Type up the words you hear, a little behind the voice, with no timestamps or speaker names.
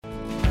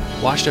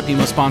Washed Up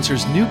Emo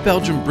sponsors New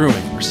Belgium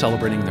Brewing are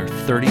celebrating their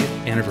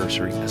 30th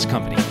anniversary as a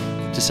company.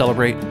 To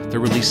celebrate, they're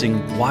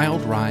releasing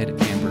Wild Ride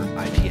Amber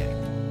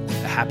IPA,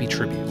 a happy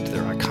tribute to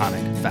their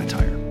iconic fat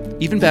tire.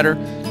 Even better,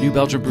 New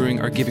Belgium Brewing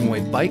are giving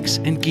away bikes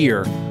and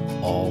gear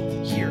all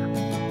year.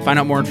 Find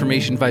out more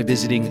information by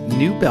visiting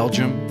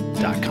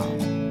newbelgium.com.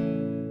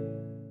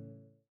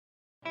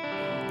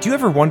 Do you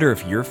ever wonder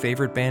if your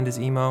favorite band is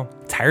emo?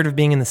 Tired of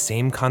being in the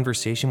same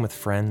conversation with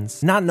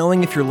friends? Not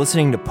knowing if you're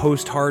listening to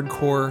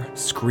post-hardcore,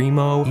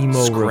 screamo,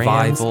 emo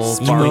revival,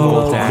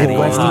 emo daddy,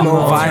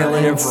 emo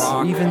violence,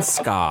 or even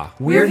ska?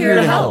 We're here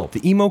to help.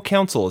 The Emo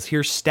Council is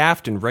here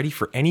staffed and ready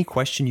for any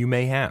question you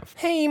may have.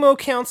 Hey, Emo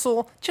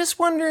Council, just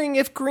wondering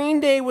if Green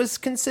Day was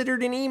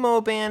considered an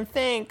emo band,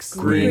 thanks.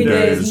 Green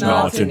Day is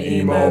not an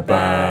emo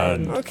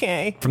band.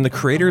 Okay. From the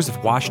creators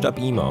of Washed Up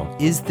Emo,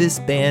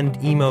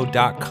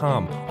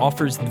 isthisbandemo.com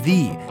offers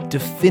the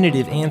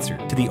definitive answer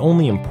to the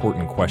only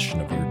important question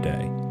of your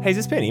day. Hey, is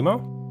this band emo?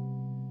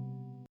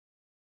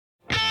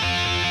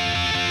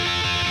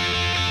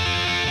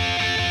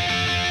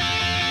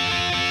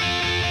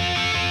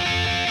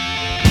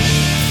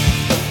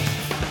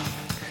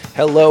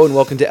 Hello and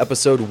welcome to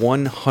episode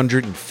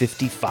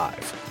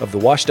 155 of the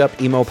Washed Up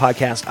Emo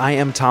podcast. I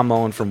am Tom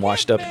Mullen from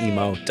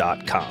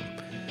washedupemo.com.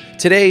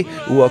 Today,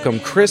 we welcome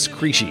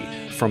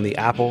Crisci from the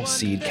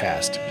Appleseed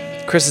cast.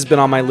 Chris has been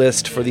on my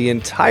list for the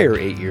entire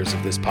 8 years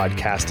of this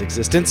podcast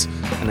existence,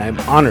 and I'm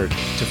honored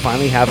to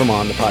finally have him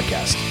on the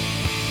podcast.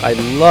 I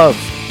love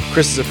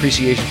Chris's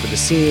appreciation for the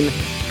scene,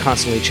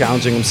 constantly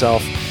challenging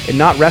himself, and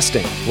not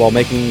resting while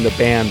making the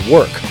band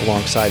work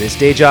alongside his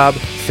day job,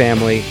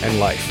 family, and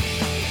life.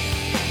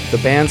 The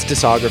band's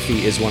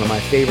discography is one of my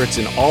favorites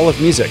in all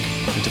of music,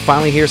 and to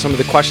finally hear some of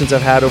the questions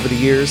I've had over the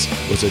years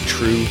was a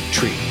true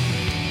treat.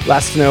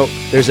 Last note,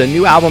 there's a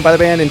new album by the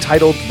band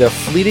entitled The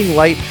Fleeting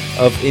Light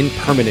of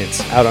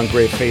Impermanence out on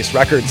Graveface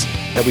Records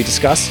that we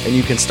discuss, and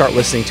you can start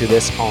listening to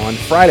this on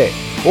Friday.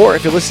 Or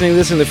if you're listening to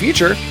this in the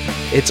future,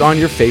 it's on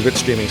your favorite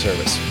streaming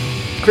service.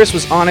 Chris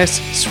was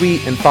honest,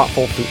 sweet, and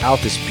thoughtful throughout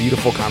this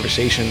beautiful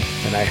conversation,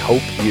 and I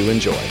hope you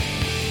enjoy.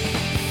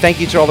 Thank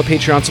you to all the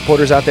Patreon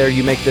supporters out there.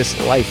 You make this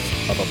life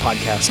of a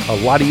podcast a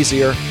lot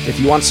easier. If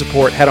you want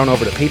support, head on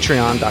over to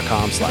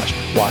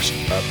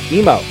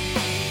patreon.com/washedupemo.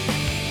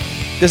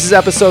 This is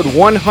episode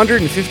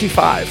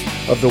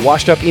 155 of the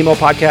Washed Up Emo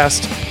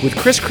podcast with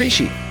Chris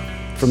Crisci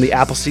from the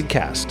Appleseed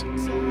cast.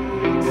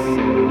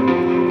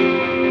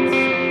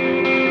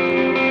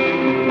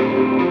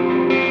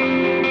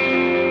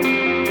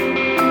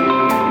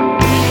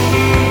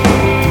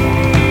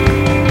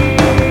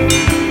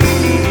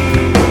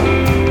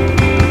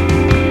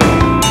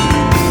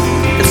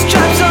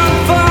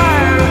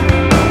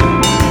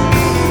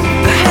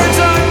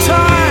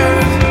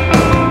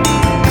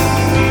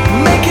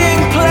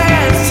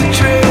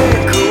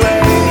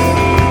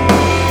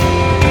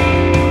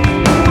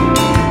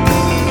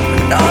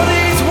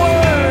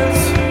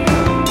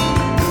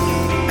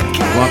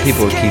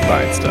 People would keep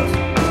buying stuff.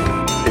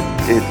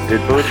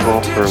 It bodes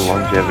well for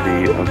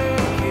longevity of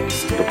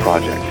the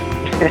project.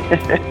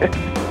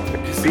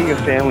 Being a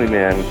family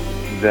man,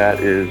 that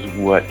is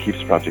what keeps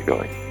the project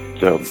going.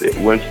 So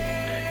once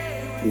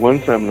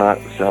I'm not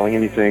selling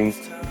anything,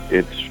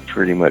 it's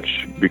pretty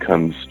much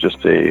becomes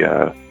just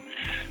a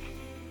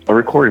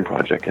recording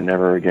project and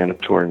never again a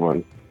touring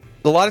one.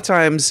 A lot of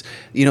times,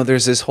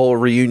 there's this whole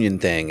reunion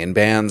thing, and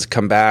bands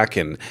come back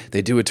and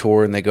they do a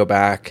tour and they go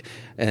back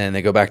and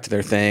they go back to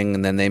their thing,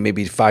 and then they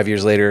maybe 5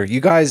 years later,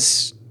 you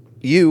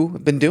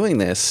have been doing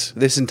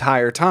this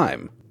entire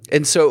time.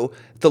 And so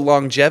the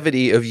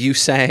longevity of you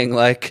saying,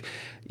 like,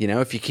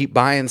 if you keep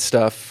buying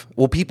stuff,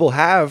 well, people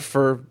have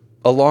for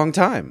a long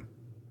time.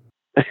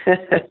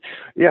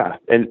 Yeah,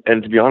 and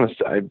to be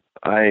honest,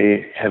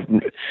 I have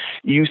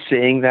you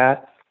saying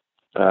that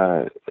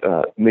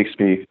makes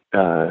me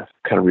kind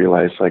of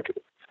realize, like,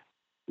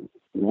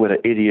 what an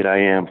idiot I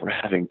am for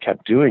having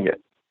kept doing it.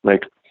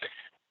 Like,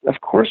 of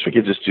course we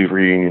could just do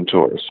reunion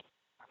tours.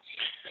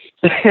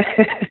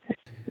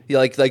 You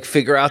like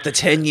figure out the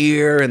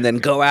 10-year and then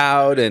go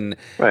out and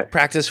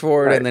practice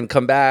for it and then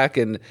come back.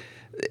 And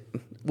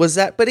was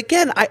that? But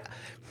again, I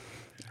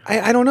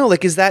don't know. Like,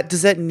 does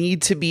that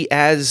need to be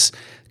as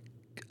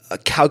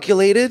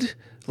calculated?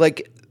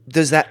 Like,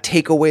 does that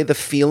take away the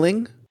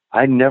feeling?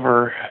 I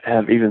never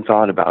have even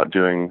thought about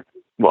doing.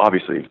 Well,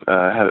 obviously,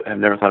 have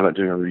never thought about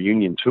doing a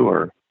reunion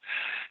tour.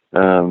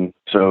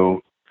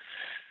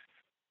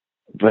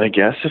 But I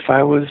guess if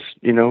I was,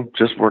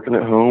 just working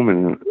at home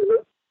and,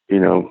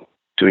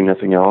 doing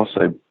nothing else,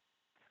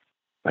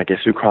 I guess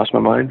it would cross my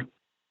mind.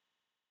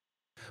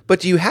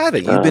 But you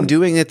haven't. You've been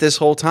doing it this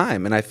whole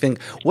time, and I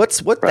think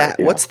what's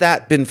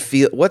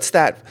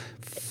that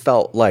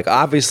felt like?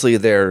 Obviously,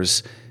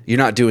 you're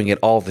not doing it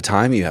all the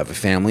time. You have a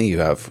family. You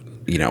have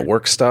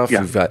work stuff. Yeah.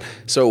 You've got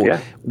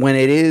when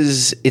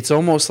it's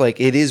almost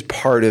like it is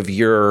part of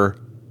your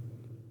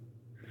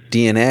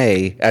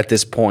DNA at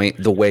this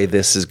point. The way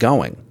this is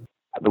going.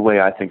 The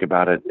way I think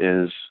about it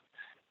is,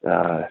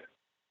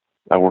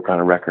 I work on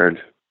a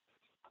record.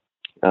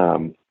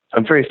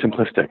 I'm very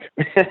simplistic.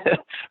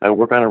 I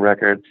work on a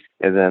record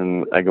and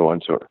then I go on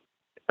tour.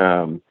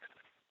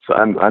 So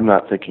I'm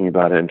not thinking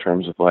about it in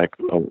terms of like,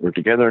 oh, we're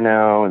together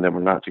now and then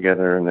we're not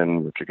together and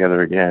then we're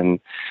together again.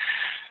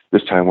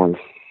 This time we're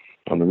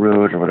on the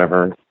road or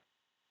whatever.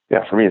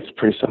 Yeah, for me it's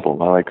pretty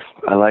simple.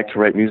 I like to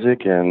write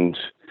music and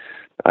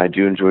I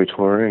do enjoy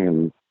touring,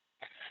 and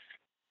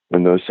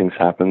when those things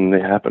happen, they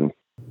happen.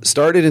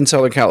 Started in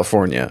Southern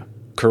California,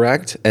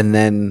 correct? And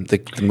then the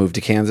move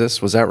to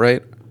Kansas, was that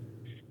right?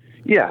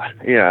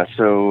 Yeah.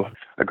 So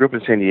I grew up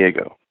in San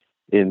Diego.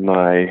 In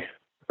my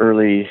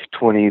early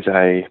 20s,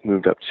 I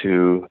moved up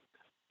to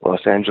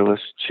Los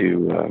Angeles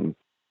to,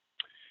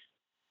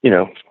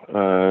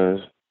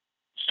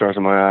 stars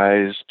in my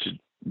eyes, to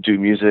do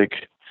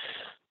music.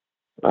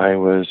 I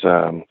was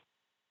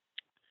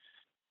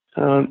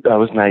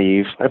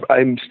naive.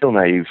 I'm still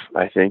naive,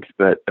 I think,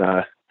 but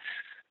I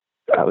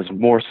was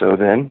more so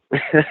then.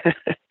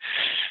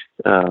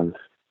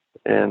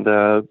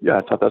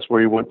 I thought that's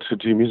where you went to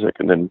do music.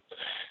 And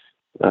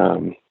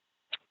then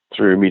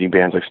through meeting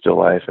bands like Still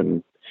Life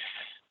and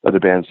other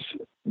bands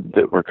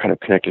that were kind of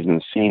connected in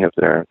the scene up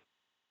there,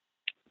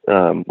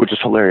 which is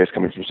hilarious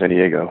coming from San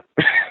Diego.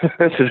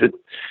 It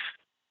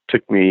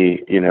took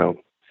me,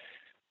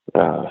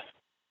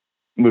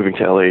 moving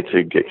to LA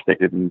to get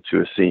connected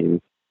into a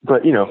scene.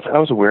 But, I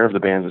was aware of the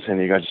bands in San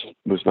Diego. I just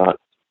was not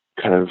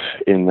kind of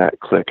in that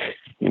clique,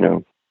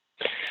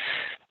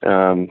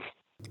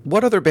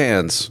 What other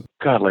bands?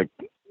 God, like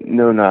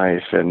No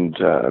Knife and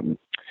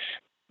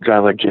Guy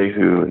Like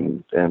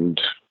Jehu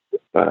and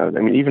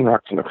even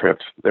Rock from the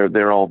Crypt.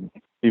 They're all,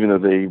 even though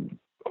they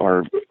are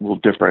a little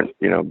different,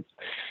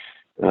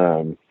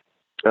 one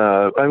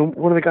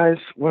of the guys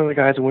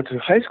I went to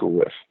high school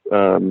with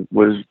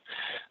was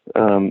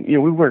we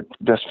weren't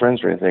best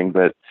friends or anything,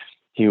 but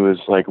he was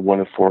like one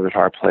of 4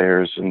 guitar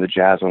players in the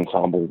jazz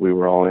ensemble we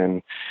were all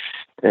in,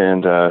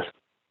 and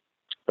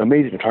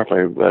amazing guitar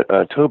player,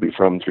 Toby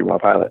from 3 Mile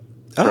Pilot.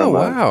 Oh,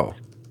 wow.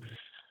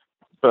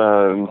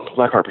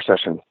 Black Heart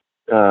Procession.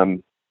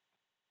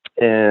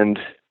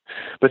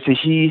 But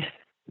see,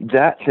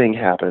 that thing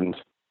happened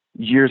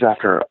years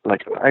after,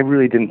 like, I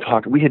really didn't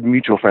talk. We had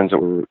mutual friends that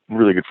were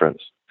really good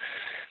friends.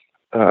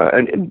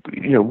 And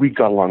we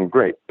got along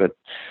great, but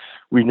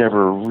we'd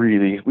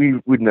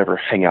never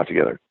hang out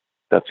together.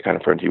 That's the kind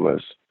of friend he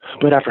was.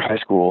 But after high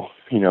school,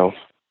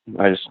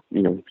 I just,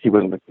 he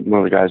wasn't one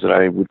of the guys that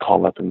I would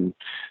call up and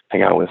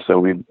hang out with, so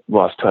we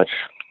lost touch.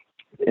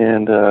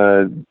 And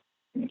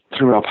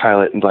through our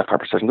pilot and Black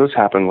Heart Procession, those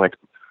happened like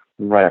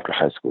right after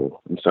high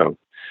school. And so,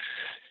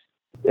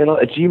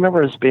 do you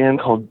remember this band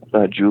called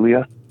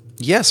Julia?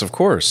 Yes, of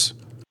course.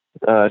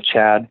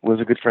 Chad was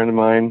a good friend of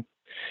mine.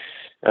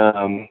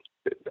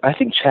 I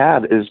think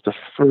Chad is the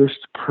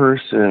first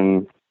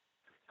person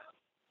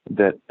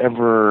that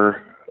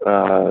ever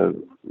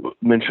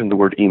mentioned the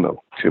word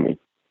emo to me,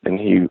 and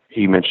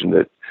he mentioned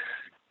that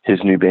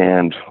his new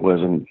band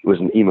was an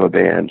emo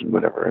band and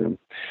whatever.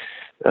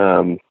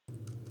 And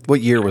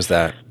what year was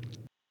that?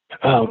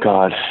 Oh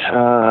God,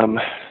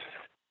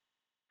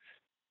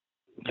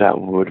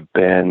 that would have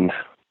been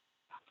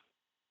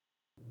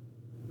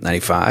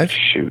 95.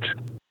 Shoot,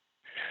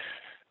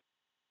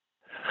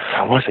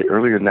 I want to say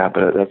earlier than that,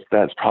 but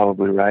that's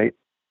probably right.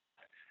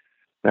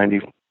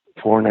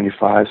 94,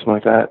 95, something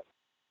like that.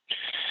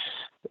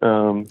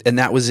 And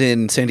that was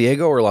in San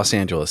Diego or Los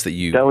Angeles that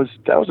you... That was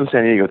in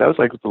San Diego. That was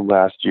like the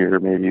last year,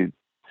 maybe,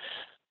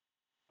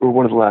 or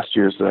one of the last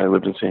years that I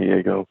lived in San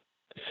Diego.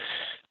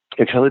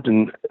 Because I lived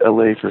in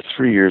LA for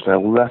 3 years, and I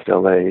left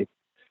LA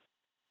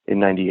in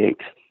 98.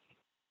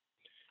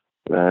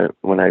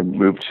 When I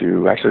moved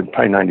to, actually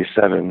probably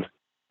 97,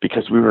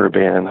 because we were a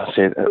band. I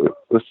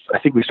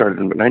think we started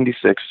in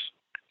 96,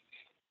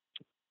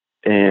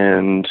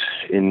 and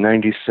in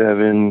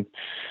 97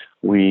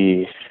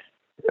 we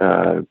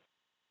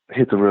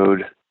hit the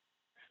road,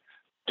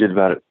 did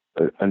about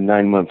a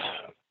 9-month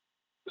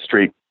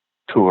straight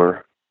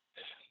tour.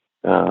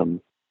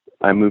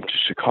 I moved to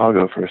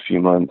Chicago for a few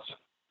months,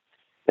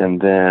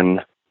 and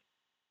then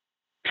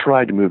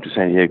tried to move to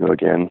San Diego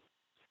again.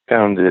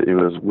 Found that it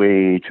was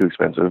way too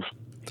expensive.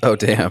 Oh,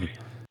 damn.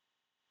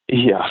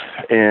 Yeah,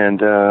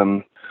 and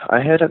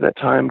I had at that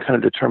time kind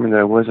of determined that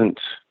I wasn't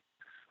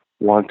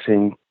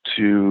wanting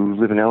to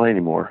live in LA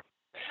anymore.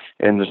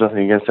 And there's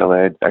nothing against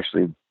LA. I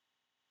actually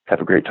have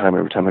a great time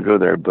every time I go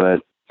there,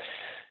 but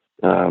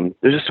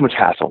there's just too much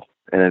hassle,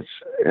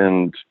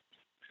 and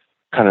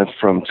kind of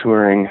from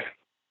touring,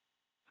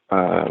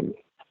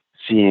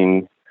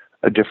 seeing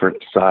a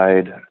different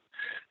side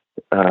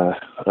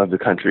of the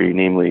country,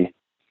 namely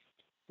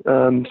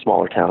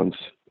smaller towns.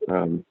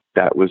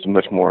 That was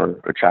much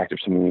more attractive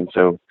to me. And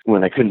so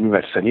when I couldn't move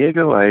back to San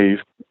Diego, I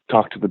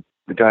talked to the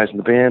guys in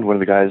the band. One of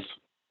the guys,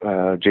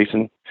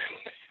 Jason,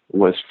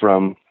 was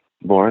from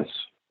Lawrence,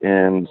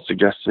 and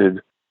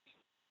suggested,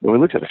 well, we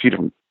looked at a few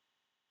different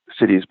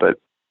cities, but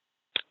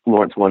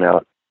Lawrence won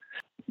out.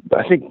 But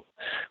I think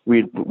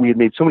we had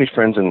made so many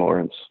friends in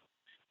Lawrence,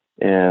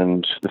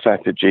 and the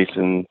fact that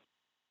Jason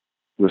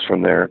was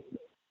from there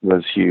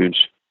was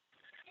huge.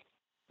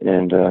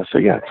 And so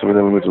then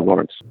we moved to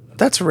Lawrence.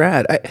 That's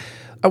rad.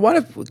 I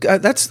want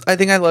to. I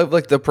think I love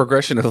like the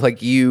progression of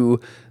like you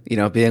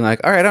know, being like,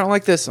 all right, I don't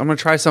like this. I'm going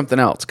to try something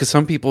else. Because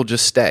some people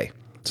just stay.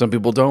 Some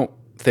people don't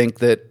think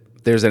that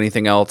there's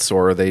anything else,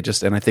 or they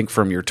just. And I think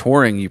from your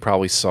touring, you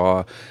probably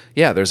saw,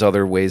 there's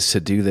other ways to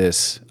do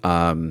this.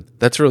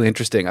 That's really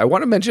interesting. I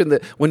want to mention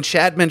that when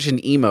Chad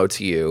mentioned emo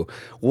to you,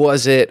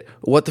 was it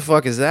what the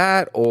fuck is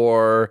that,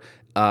 or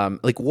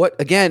like what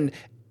again?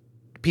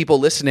 People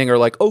listening are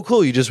like, oh,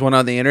 cool, you just went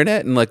on the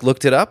internet and like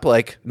looked it up.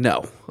 Like,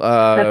 no. We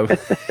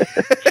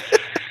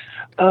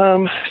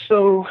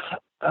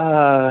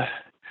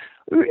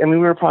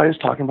were probably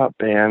just talking about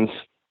bands.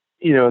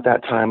 You know, at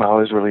that time, I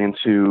was really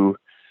into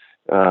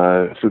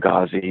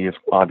Fugazi,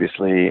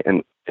 obviously,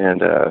 and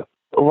a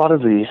lot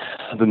of the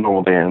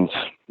normal bands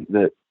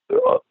that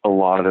a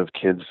lot of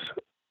kids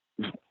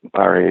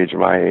our age or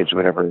my age,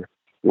 whatever,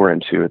 were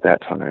into at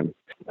that time.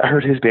 I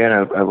heard his band.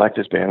 I liked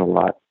his band a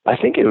lot. I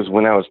think it was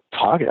when I was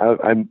talking.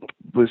 I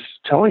was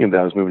telling him that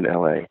I was moving to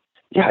LA.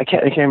 Yeah, I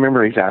can't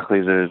remember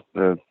exactly the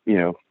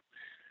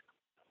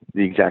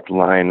exact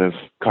line of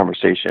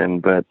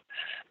conversation, but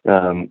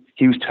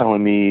he was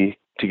telling me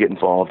to get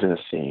involved in a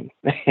scene,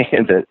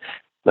 and that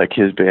like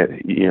his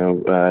band,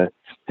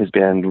 his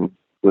band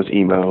was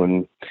emo,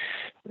 and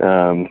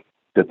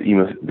that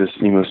this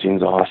emo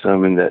scene's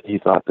awesome, and that he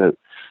thought that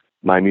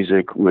my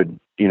music would,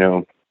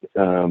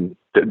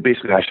 that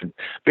basically I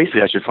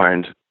should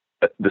find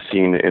the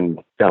scene in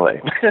LA.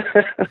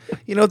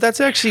 That's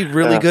actually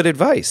really good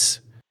advice.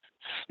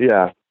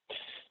 Yeah.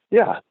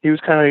 He was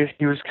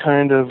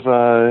kind of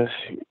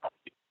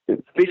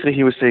basically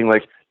he was saying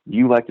like,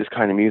 you like this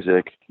kind of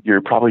music, you're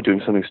probably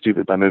doing something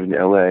stupid by moving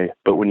to LA,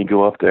 but when you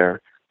go up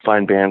there,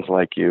 find bands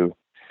like you,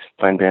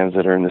 find bands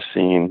that are in the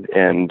scene,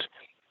 and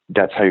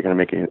that's how you're going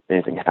to make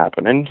anything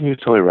happen. And he was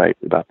totally right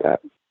about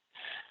that,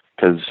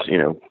 because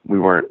we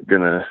weren't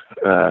going to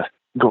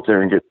go up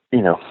there and get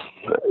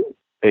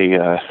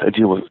a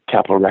deal with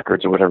Capitol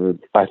Records or whatever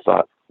I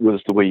thought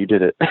was the way you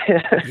did it.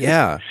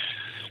 Yeah.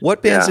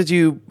 What bands did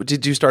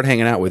you start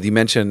hanging out with? You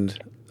mentioned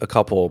a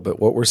couple, but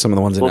what were some of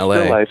the ones in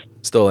LA?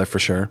 Still Life for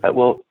sure.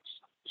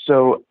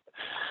 So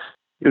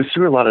it was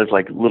through a lot of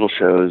like little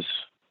shows.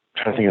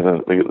 I'm trying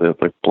to think of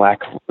the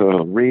Black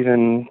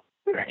Raven.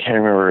 I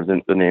can't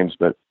remember the names,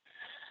 but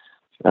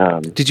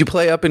did you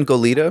play up in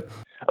Goleta?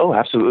 Oh,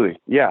 absolutely.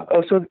 Yeah.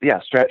 Oh, so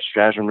yeah,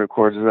 Stratagem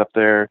Records is up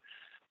there.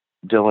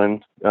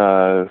 Dylan,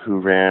 who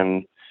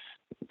ran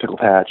Pickle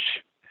Patch,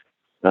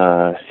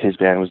 his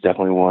band was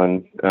definitely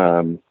one.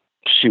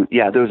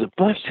 There was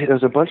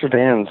a bunch of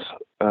bands,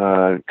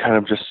 kind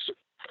of just,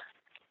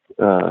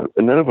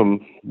 none of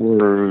them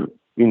were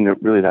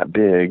really that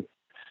big.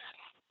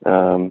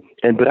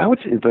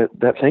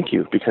 Thank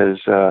you, because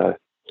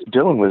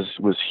Dylan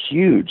was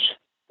huge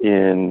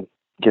in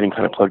getting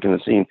kind of plugged in the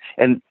scene.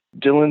 And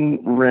Dylan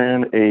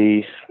ran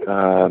a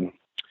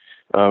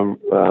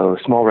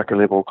small record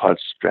label called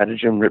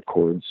Stratagem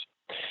Ripcords,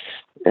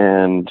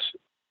 and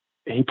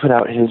he put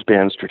out his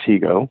band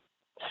Stratego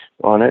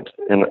on it.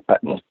 And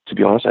to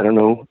be honest, I don't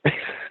know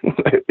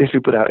if he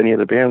put out any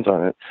other bands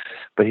on it,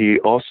 but he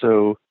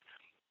also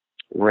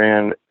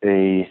ran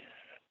a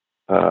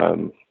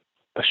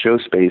show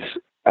space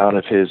out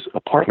of his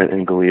apartment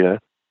in Goleta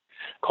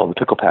called the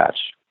Pickle Patch.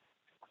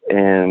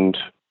 And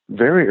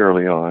very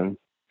early on,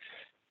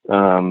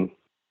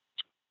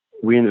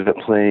 we ended up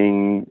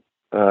playing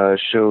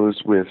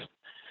shows with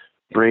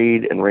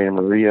Braid and Raina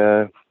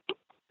Maria,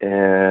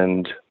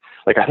 and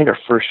like I think our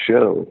first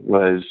show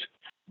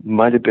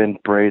might have been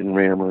Braid and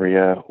Raina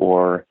Maria,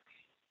 or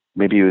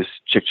maybe it was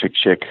Chick Chick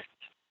Chick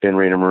and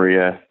Raina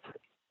Maria,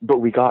 but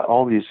we got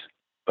all these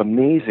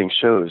amazing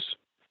shows.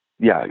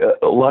 Yeah,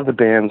 a lot of the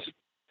bands,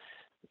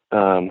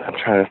 I'm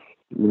trying to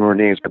remember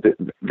names, but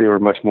they were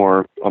much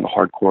more on the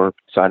hardcore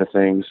side of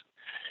things,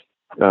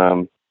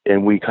 and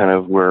we kind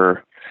of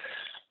were,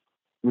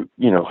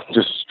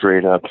 just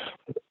straight up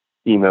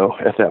emo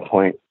at that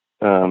point.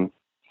 And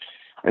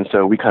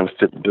so we kind of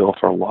fit the bill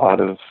for a lot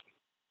of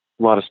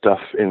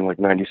stuff in like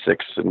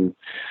 96, and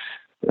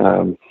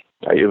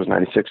it was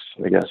 96,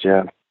 I guess.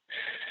 Yeah.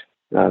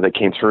 That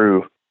came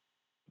through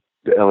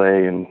the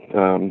LA and,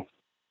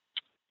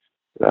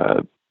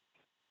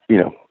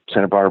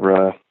 Santa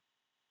Barbara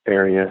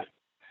area.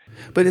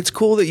 But it's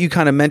cool that you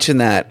kind of mentioned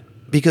that,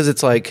 because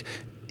it's like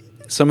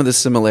some of the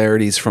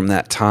similarities from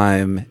that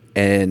time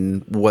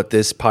and what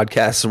this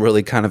podcast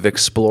really kind of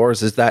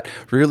explores is that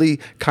really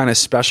kind of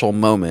special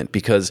moment,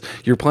 because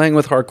you're playing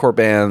with hardcore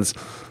bands.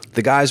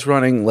 The guy's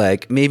running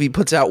like maybe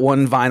puts out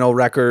one vinyl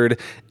record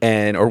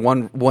or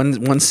one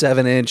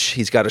 7-inch.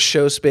 He's got a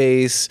show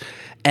space.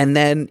 And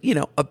then,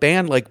 a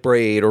band like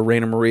Braid or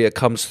Raina Maria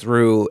comes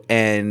through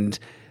and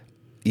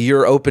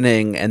you're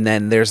opening, and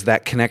then there's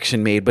that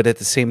connection made. But at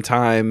the same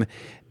time,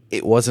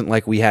 it wasn't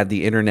like we had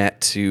the internet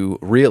to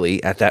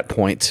really, at that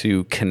point,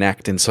 to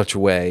connect in such a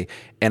way.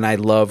 And I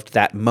loved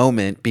that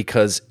moment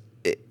because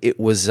it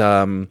was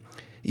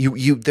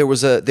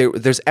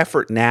there's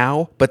effort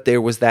now, but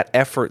there was that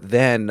effort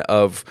then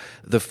of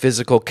the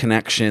physical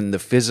connection, the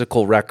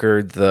physical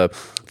record, the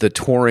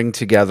touring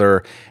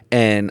together,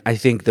 and I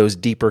think those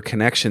deeper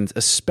connections,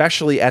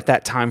 especially at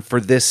that time for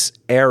this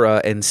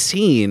era and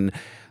scene,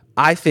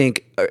 I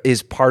think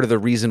is part of the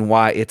reason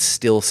why it's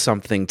still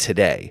something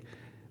today.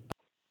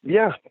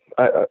 Yeah,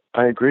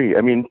 I agree.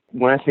 I mean,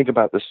 when I think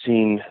about the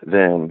scene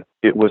then,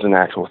 it was an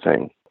actual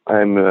thing.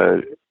 I'm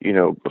a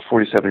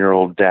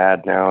 47-year-old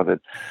dad now that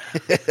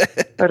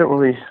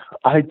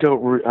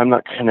I'm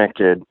not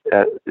connected.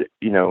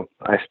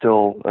 I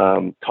still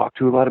talk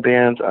to a lot of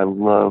bands. I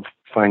love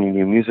finding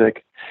new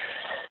music.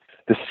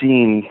 The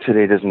scene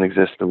today doesn't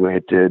exist the way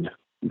it did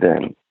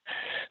then.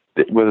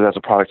 Whether that's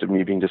a product of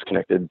me being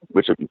disconnected,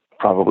 which it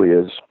probably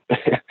is,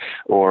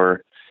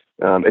 or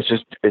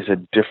it's a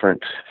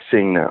different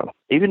thing now.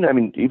 Even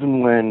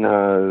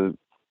when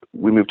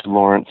we moved to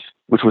Lawrence,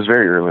 which was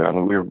very early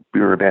on, we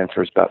were a band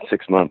for about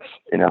 6 months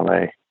in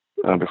LA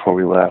before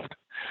we left.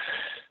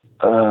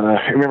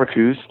 Remember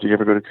Coos? Did you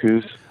ever go to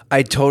Coos?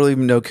 I totally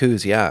know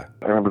Coos, yeah.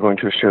 I remember going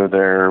to a show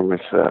there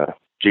with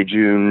Jay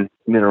June,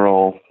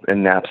 Mineral,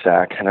 and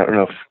Knapsack. And I don't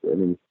know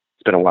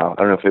it's been a while.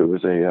 I don't know if it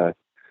was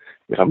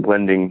if I'm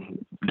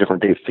blending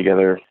different dates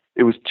together.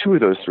 It was two of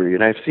those three,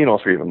 and I've seen all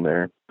three of them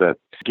there. But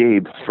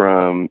Gabe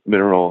from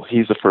Mineral,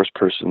 he's the first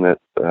person that,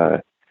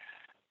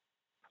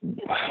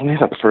 he's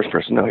not the first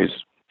person, no,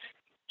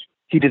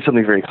 he did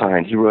something very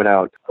kind. He wrote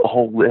out a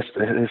whole list,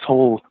 his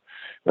whole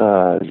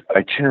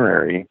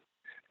itinerary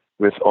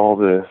with all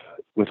the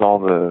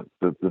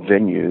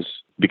venues,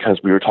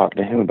 because we were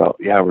talking to him about,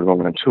 we're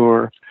going on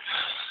tour.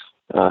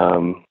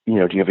 Do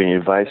you have any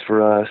advice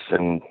for us?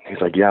 And he's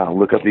like, yeah, I'll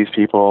look up these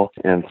people.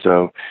 And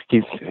so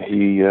he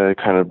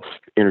kind of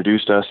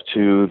introduced us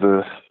to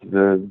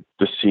the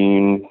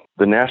scene,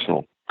 the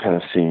national kind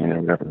of scene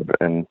or whatever.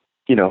 And,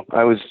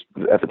 I was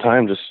at the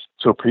time just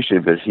so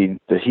appreciative that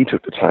he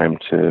took the time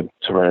to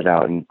write it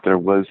out. And there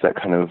was that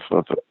kind of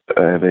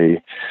a,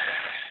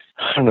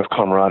 I don't know if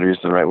camaraderie is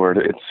the right word.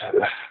 It's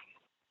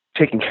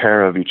taking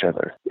care of each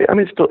other. I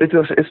mean,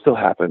 it still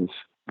happens,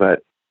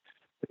 but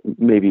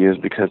maybe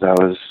it's because I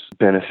was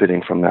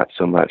benefiting from that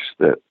so much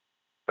that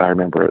I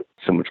remember it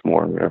so much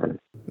more or whatever.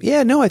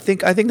 Yeah, no, I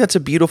think that's a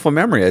beautiful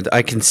memory.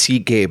 I can see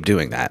Gabe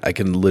doing that. I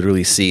can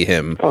literally see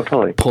him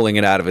pulling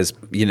it out of his,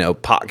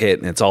 pocket,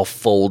 and it's all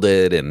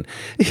folded and,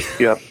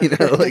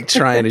 like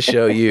trying to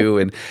show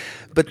you.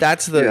 But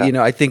that's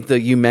I think that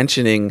you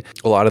mentioning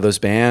a lot of those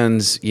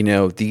bands,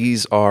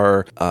 these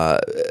are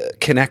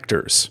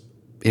connectors.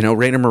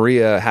 Raina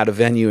Maria had a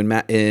venue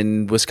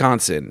in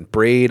Wisconsin.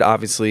 Braid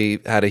obviously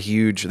had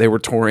they were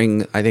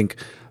touring, I think,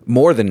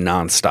 more than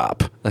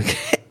nonstop.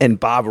 And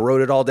Bob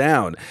wrote it all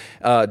down.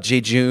 Jay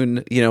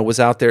June, was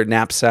out there.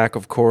 Knapsack,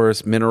 of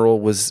course. Mineral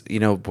was,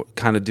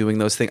 kind of doing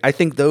those things. I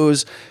think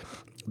those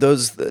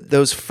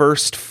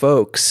first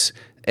folks,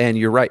 and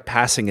you're right,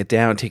 passing it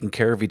down, taking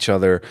care of each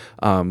other,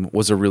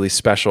 was a really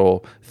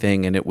special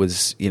thing. And it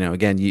was,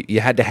 again,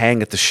 you had to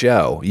hang at the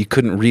show. You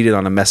couldn't read it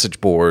on a message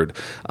board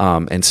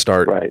and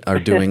start or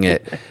doing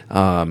it.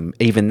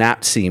 Even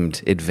that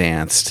seemed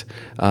advanced.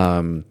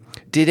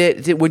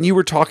 Did when you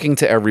were talking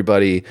to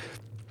everybody,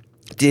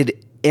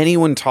 did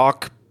anyone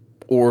talk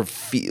or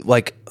feel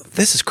like,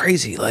 this is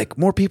crazy, like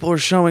more people are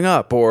showing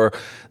up, or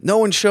no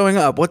one's showing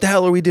up? What the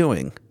hell are we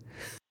doing?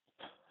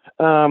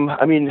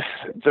 I mean,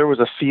 there was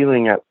a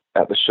feeling at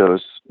the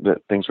shows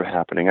that things were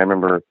happening. I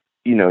remember,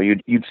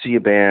 you'd see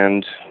a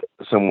band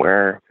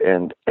somewhere,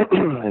 and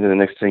and then the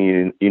next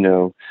thing you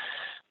know,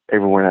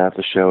 everyone at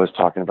the show is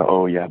talking about,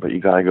 oh yeah, but you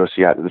got to go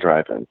see Out to the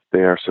Drive-In. They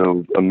are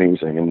so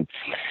amazing,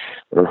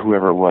 or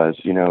whoever it was,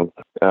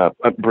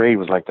 Braid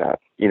was like that.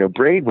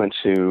 Braid went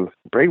to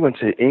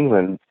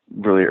England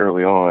really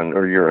early on,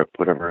 or Europe,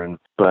 whatever.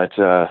 But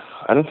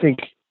I don't think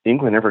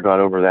England ever got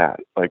over that.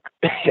 Like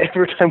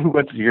every time we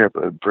went to Europe,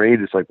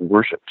 Braid is like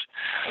worshipped,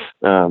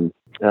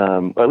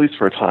 at least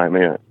for a time.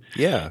 Yeah.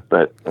 Yeah.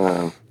 But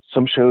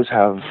some shows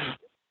have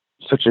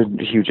such a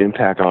huge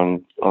impact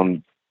on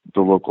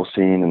the local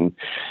scene, and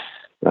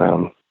I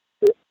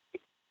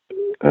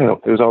don't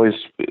know. It was always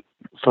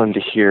fun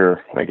to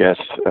hear, I guess,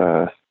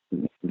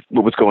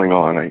 what was going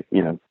on.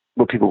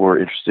 What people were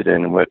interested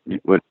in, and what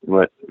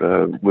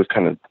was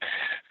kind of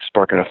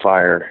sparking a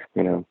fire.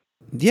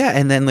 Yeah,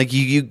 and then like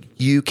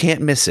you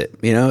can't miss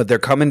it. They're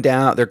coming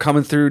down. They're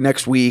coming through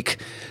next week.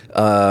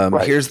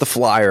 Right. Here's the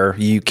flyer.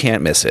 You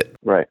can't miss it.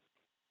 Right.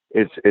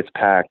 It's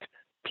packed.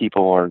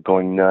 People are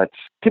going nuts.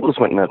 People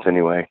just went nuts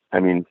anyway. I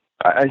mean,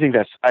 I think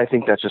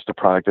that's just a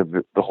product of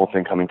the whole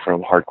thing coming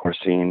from a hardcore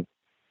scene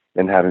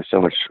and having so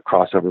much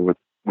crossover with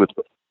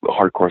the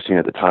hardcore scene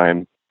at the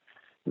time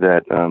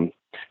that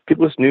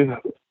people just knew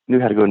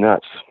how to go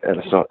nuts at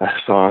a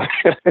song.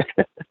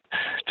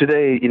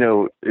 Today,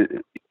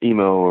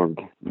 emo or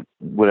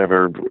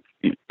whatever,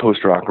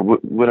 post-rock or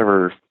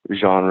whatever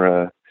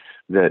genre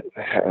that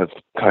has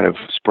kind of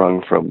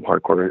sprung from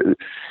hardcore,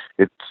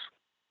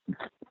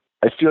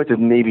 I feel like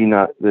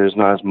there's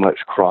not as much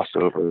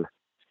crossover.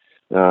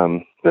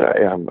 But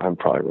I'm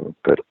probably wrong,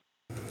 but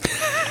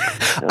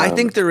I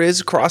think there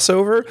is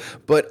crossover,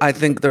 but I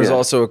think there's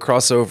also a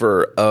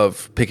crossover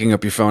of picking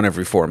up your phone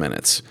every 4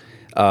 minutes.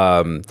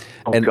 God,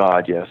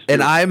 yes.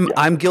 And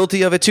I'm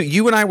guilty of it too.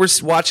 You and I were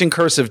watching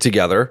Cursive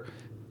together,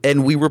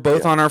 and we were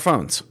both on our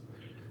phones.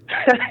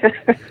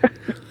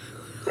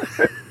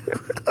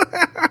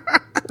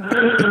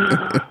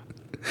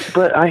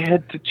 But I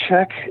had to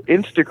check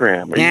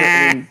Instagram.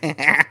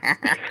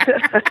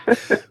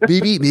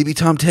 Maybe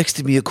Tom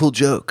texted me a cool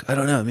joke. I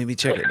don't know. Maybe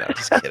check it. No,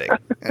 just kidding.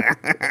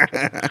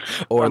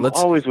 Or I'm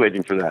always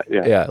waiting for that.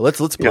 Yeah.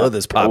 Let's blow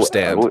this pop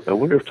stand. I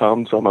wonder if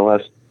Tom saw my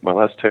last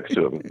text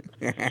to him.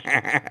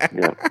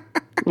 Yeah.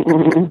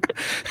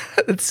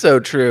 It's so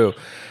true.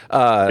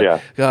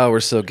 God, we're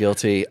so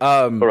guilty.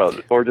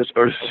 Or just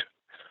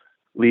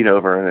lean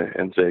over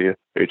and say,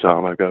 "Hey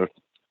Tom, I've got a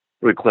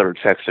really clever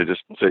text. I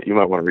just said you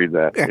might want to read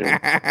that."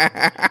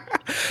 Yeah.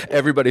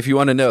 Everybody, if you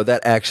want to know,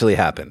 that actually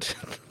happened.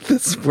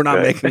 We're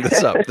not making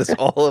this up.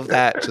 All of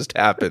that just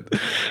happened.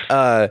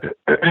 I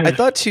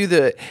thought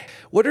too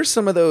what are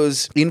some of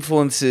those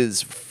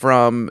influences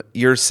from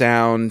your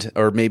sound,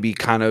 or maybe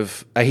kind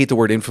of, I hate the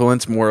word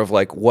influence, more of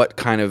like what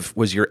kind of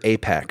was your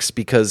apex?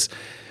 Because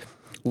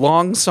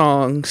long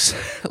songs,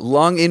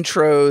 long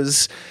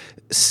intros,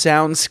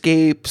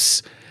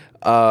 soundscapes,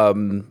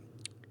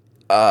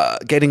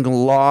 getting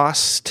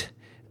lost,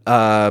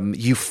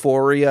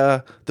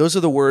 euphoria. Those are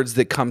the words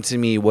that come to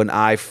me when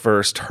I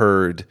first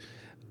heard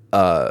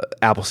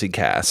Appleseed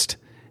Cast.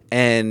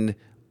 And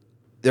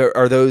there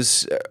are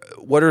those.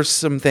 What are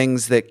some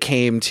things that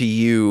came to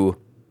you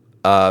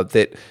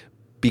that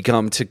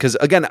become to? Because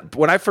again,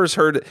 when I first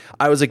heard it,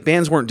 I was like,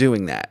 bands weren't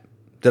doing that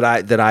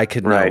I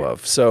could know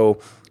of. So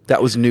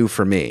that was new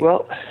for me.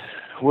 Well,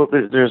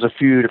 there's a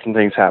few different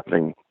things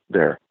happening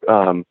there.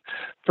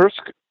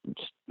 First,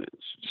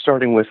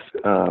 starting with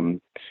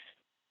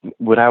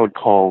what I would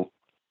call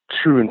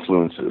true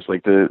influences,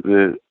 like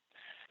there's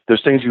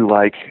things you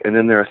like, and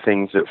then there are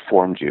things that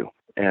formed you.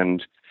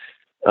 And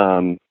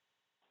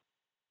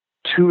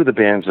two of the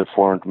bands that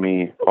formed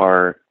me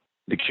are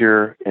The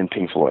Cure and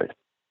Pink Floyd.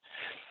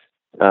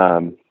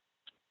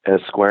 As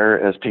square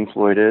as Pink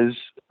Floyd is,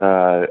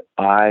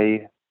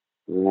 I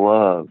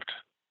loved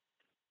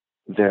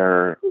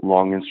their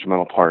long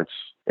instrumental parts,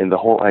 and the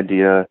whole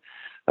idea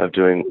of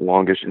doing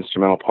longish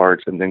instrumental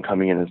parts and then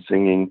coming in and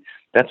singing.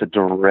 That's a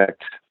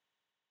direct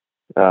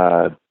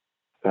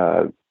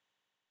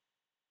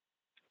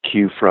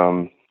cue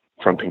from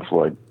Pink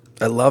Floyd.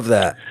 I love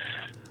that.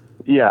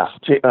 Yeah,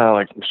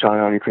 like Shine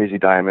On You Crazy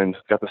Diamond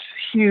got this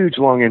huge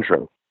long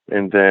intro,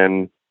 and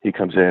then he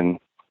comes in.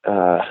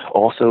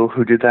 Also,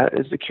 who did that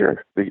is The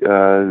Cure.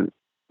 The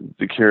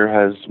Cure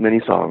has many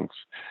songs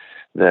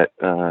that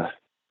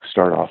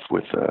start off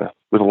with a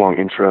long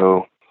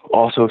intro.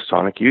 Also,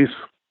 Sonic Youth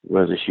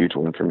was a huge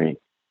one for me,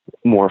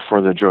 more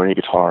for the drony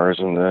guitars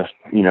and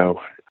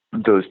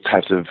those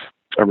types of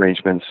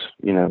arrangements,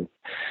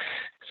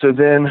 So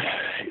then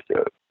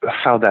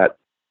how that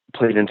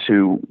played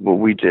into what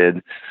we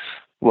did,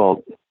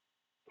 well,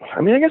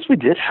 I mean, I guess we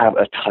did have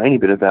a tiny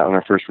bit of that on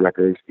our first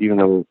record, even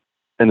though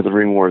End of the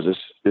Ring Wars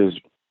is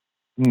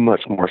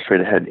much more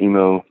straight ahead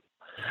emo.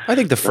 I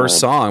think the first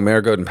song,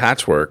 Marigold and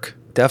Patchwork,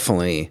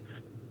 definitely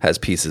has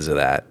pieces of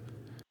that.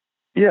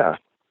 Yeah.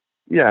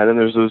 Yeah, and then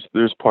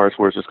there's parts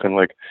where it's just kind of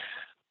like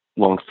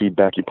long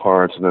feedbacky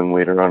parts, and then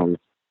later on we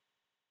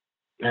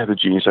had the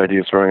genius idea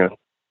of throwing a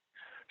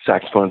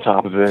saxophone on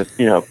top of it,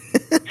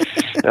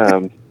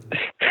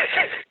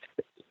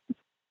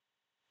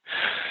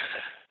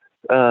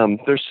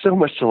 There's so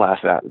much to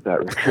laugh at with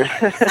that record.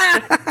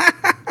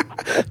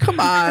 Come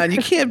on, you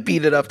can't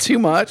beat it up too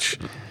much.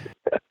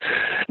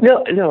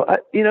 No,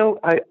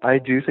 I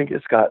do think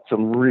it's got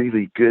some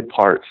really good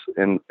parts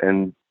and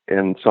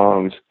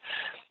songs.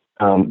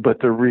 But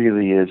there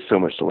really is so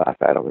much to laugh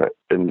at on it,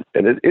 and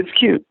it's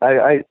cute.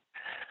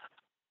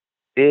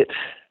 It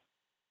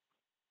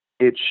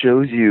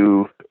shows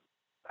you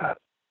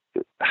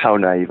how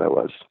naive I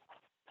was.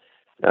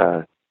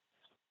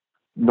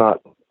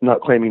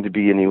 Not claiming to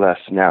be any less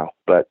now,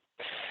 but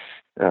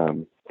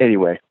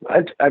anyway.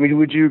 I mean,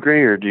 would you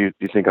agree, or do you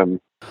think I'm?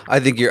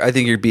 I think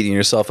you're beating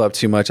yourself up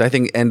too much. I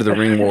think End of the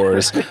Ring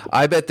Wars.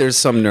 I bet there's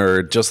some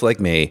nerd just like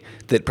me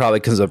that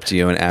probably comes up to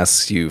you and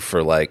asks you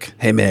for like,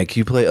 "Hey man, can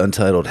you play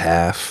Untitled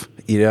Half?"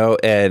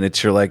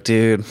 And you're like,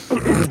 dude,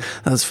 that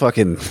was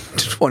fucking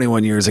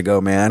 21 years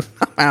ago, man.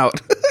 I'm out.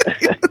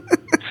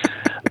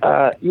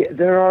 Yeah,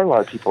 there are a lot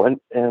of people, and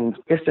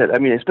like I said, I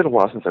mean, it's been a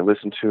while since I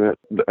listened to it.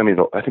 I mean,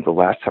 I think the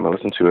last time I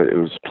listened to it, it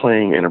was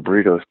playing in a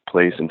burrito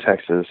place in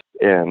Texas,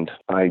 and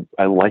I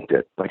liked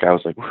it. Like, I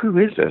was like, who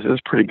is this? It was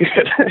pretty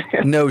good.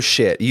 No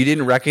shit. You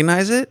didn't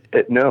recognize it?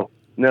 No.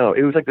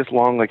 It was like this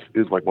long, it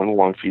was like one of the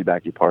long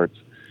feedbacky parts.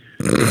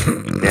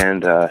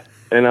 And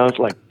I was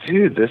like,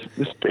 dude, this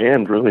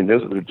band really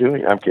knows what they're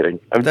doing. I'm kidding.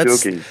 I'm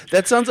joking.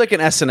 That sounds like an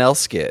SNL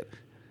skit.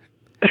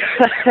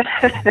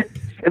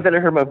 And then I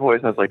heard my voice,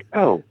 and I was like,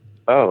 oh,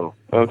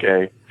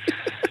 okay.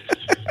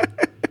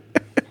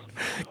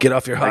 Get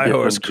off your high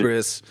horse,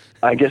 Chris.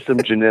 I guess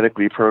I'm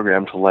genetically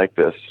programmed to like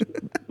this,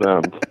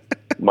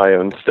 my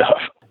own stuff.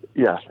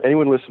 Yeah,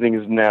 anyone listening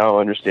is now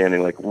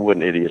understanding like what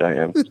an idiot I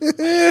am.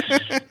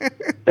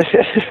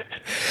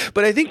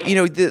 But I think, you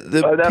know,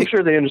 I'm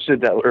sure they understood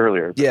that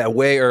earlier. Yeah,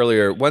 way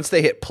earlier. Once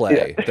they hit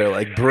play, they're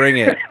like, bring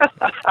it.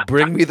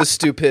 Bring me the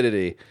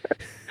stupidity.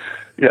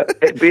 Yeah,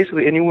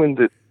 basically anyone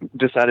that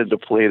decided to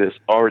play this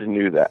already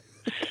knew that.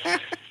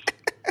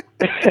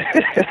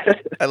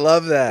 I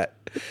love that.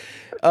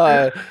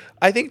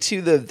 I think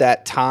too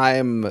that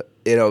time,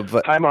 you know.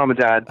 But hi, Mom and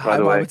Dad. By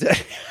the way, Mom and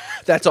Dad.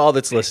 That's all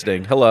that's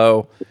listening.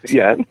 Hello.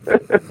 Yeah,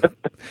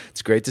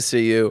 it's great to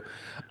see you.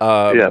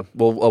 Yeah.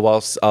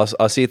 Well,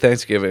 I'll see you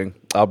Thanksgiving.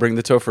 I'll bring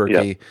the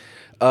tofurkey.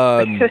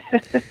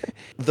 Yeah.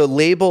 The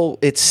label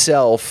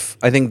itself,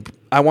 I think.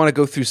 I want to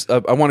go through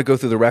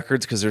the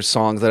records because there's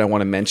songs that I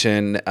want to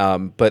mention.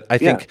 But I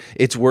think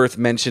it's worth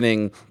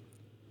mentioning.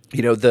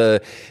 You know,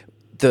 the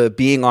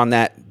being on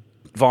that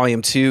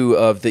volume 2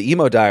 of the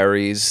Emo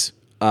Diaries,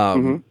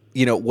 you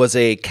know, was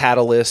a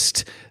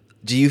catalyst.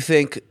 Do you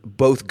think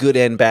both good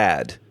and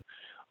bad?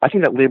 I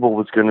think that label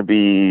was going to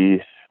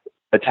be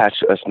attached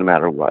to us no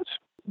matter what.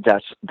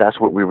 That's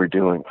what we were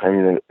doing. I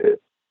mean,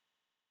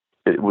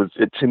 it was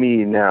to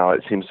me now.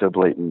 It seems so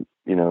blatant,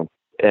 you know.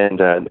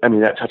 And I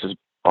mean, that touches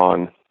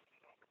on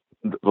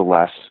the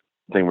last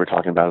thing we're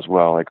talking about as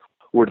well. Like,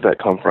 where did that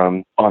come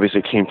from? Obviously,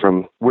 it came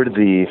from where did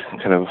the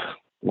kind of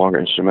longer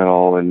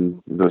instrumental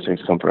and those things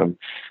come from?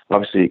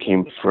 Obviously, it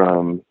came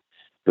from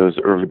those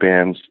early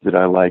bands that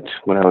I liked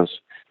when I was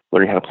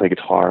learning how to play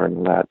guitar and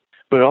all that.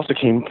 But it also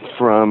came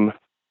from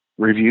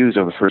reviews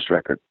of the first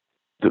record.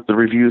 The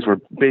reviews were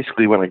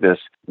basically went like this: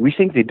 we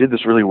think they did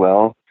this really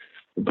well,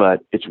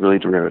 but it's really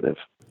derivative.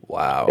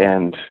 Wow.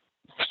 And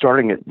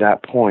starting at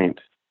that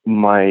point,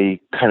 my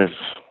kind of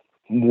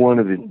one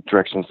of the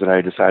directions that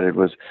I decided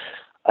was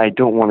I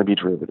don't want to be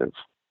derivative.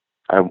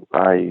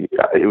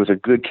 It was a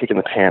good kick in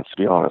the pants, to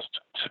be honest,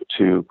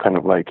 to kind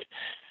of like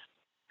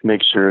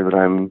make sure that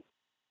I'm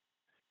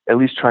at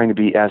least trying to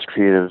be as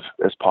creative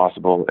as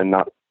possible and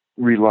not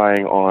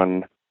relying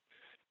on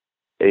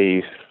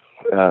a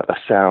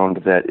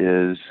sound that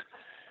is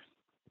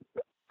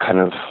kind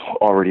of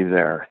already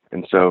there.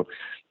 And so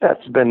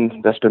that's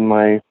been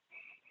my,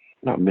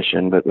 not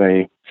mission, but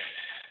my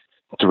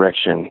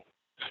direction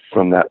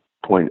from that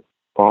point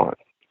on.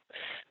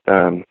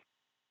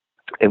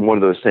 And one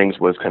of those things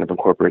was kind of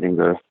incorporating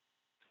the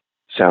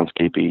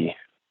soundscapey,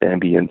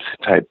 ambient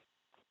type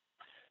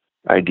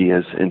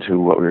ideas into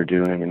what we were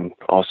doing, and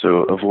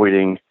also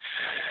avoiding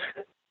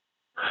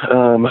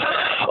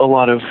a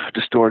lot of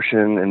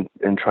distortion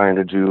and trying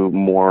to do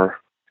more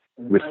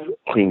with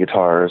clean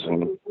guitars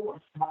and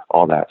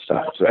all that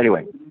stuff. So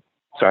anyway,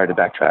 sorry to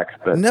backtrack,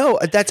 but no,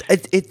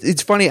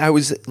 it's funny. I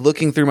was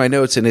looking through my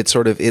notes and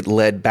it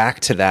led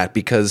back to that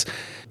because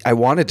I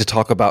wanted to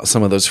talk about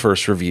some of those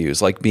first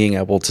reviews, like being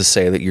able to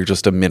say that you're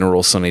just a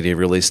mineral Sunny Day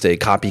Real Estate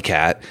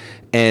copycat.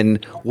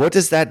 And what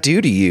does that do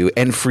to you?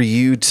 And for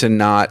you to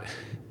not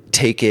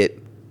take it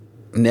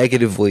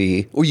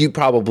negatively, well, you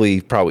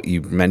probably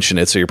you mentioned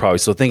it, so you're probably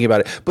still thinking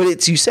about it,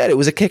 but you said it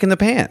was a kick in the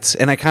pants.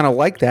 And I kind of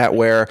like that,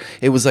 where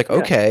it was like,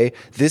 okay,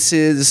 this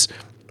is,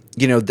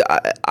 you know,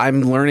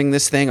 I'm learning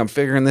this thing, I'm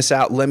figuring this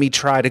out, let me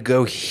try to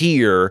go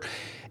here.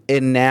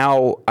 And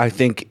now I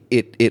think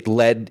it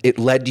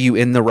led you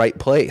in the right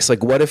place.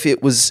 Like, what if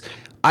it was,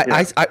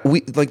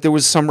 we like, there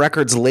was some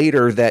records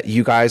later that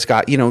you guys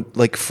got, you know,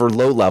 like for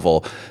Low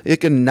Level,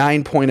 like a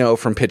 9.0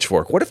 from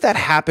Pitchfork. What if that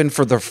happened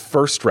for the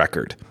first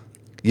record?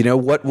 You know,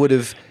 what would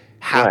have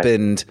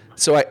happened? Right.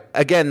 So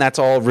again, that's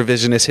all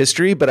revisionist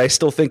history, but I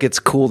still think it's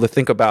cool to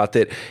think about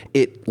that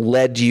it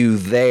led you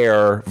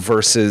there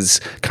versus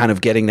kind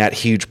of getting that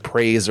huge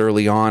praise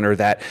early on, or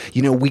that,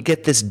 you know, we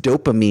get this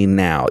dopamine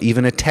now.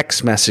 Even a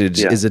text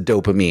message is a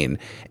dopamine.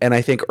 And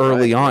I think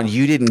early on,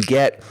 you didn't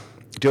get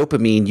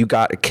dopamine, you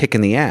got a kick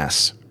in the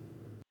ass.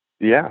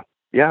 Yeah.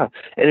 Yeah.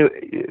 And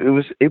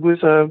it was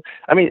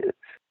I mean,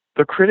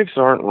 the critics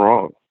aren't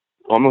wrong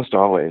almost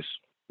always.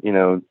 You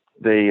know,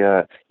 they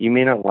you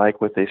may not like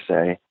what they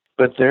say,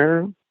 but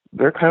their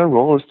kind of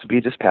role is to be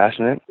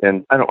dispassionate.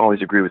 And I don't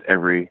always agree with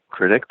every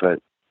critic, but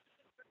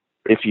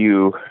if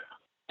you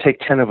take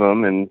 10 of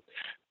them and,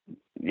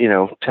 you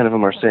know, 10 of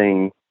them are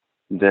saying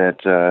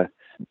that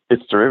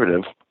it's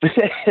derivative,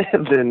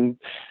 then,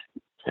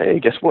 hey,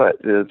 guess what?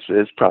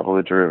 It's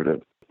probably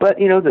derivative. But,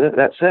 you know,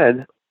 that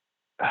said,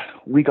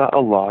 we got a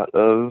lot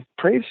of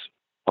praise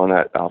on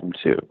that album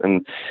too.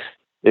 And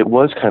it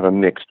was kind of a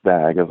mixed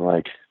bag of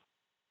like,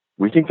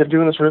 we think they're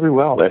doing this really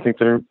well. I think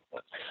they're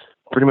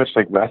pretty much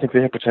like, I think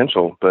they have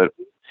potential. But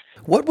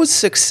what was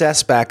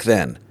success back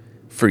then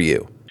for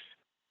you?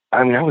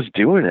 I mean, I was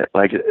doing it.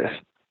 Like,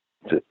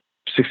 the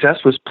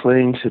success was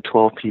playing to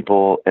 12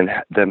 people and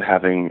them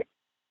having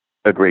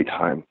a great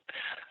time.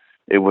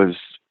 It was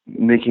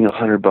making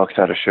 $100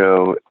 at a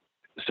show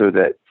so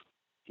that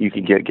you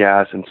could get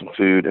gas and some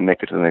food and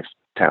make it to the next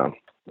town.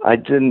 I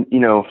didn't, you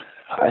know,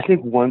 I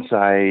think once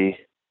I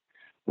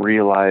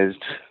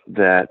realized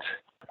that,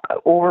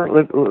 or,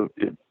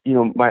 you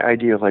know, my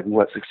idea of like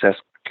what success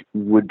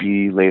would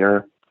be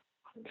later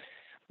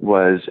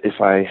was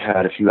if I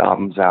had a few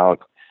albums out,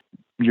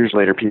 years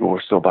later, people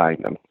were still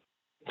buying them,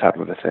 type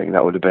of a thing.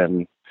 That would have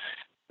been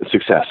a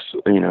success,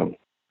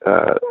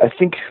 I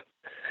think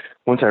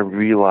once I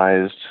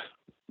realized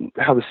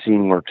how the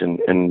scene worked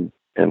and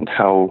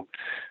how,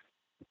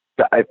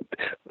 I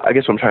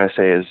guess what I'm trying to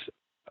say is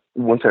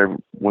once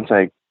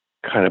I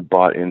kind of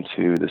bought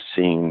into the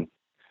scene,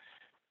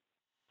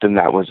 then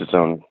that was its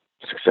own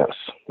success.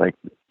 Like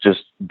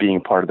just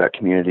being part of that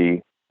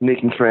community,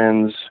 making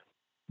friends,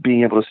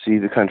 being able to see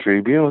the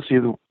country, being able to see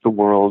the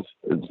world,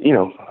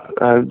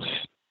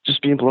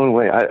 just being blown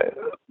away.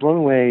 Blown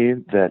away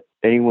that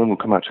anyone would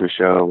come out to a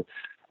show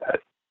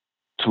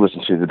to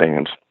listen to the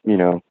band,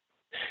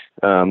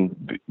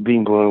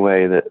 being blown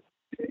away that,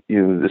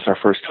 this is our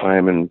first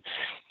time in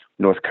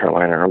North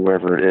Carolina or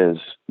wherever it is,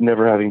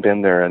 never having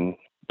been there, and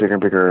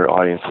bigger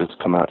audiences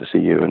come out to see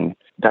you. And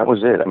that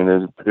was it. I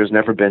mean, there's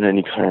never been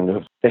any kind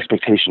of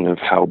expectation of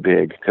how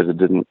big, because it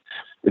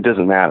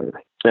doesn't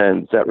matter.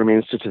 And that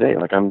remains to today.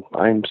 Like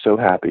I'm so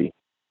happy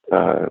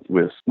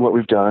with what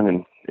we've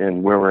done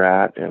and where we're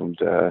at. And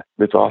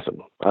it's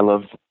awesome. I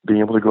love being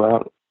able to go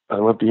out. I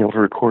love being able to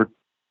record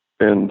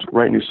and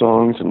write new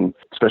songs, and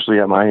especially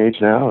at my age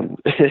now, and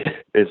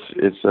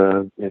it's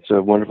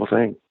a wonderful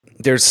thing.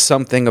 There's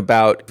something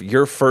about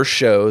your first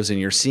shows and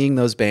you're seeing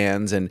those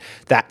bands, and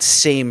that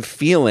same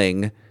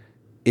feeling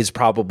is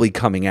probably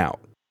coming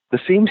out. The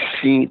same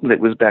scene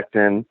that was back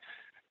then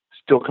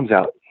still comes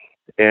out,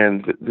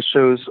 and the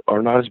shows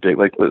are not as big.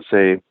 Like let's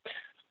say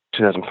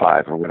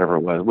 2005 or whatever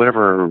it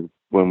was,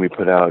 when we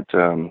put out.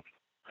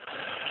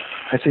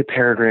 I'd say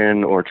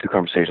Peregrine or Two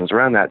Conversations.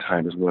 Around that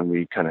time is when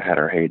we kind of had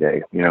our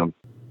heyday,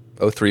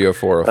 03,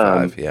 04,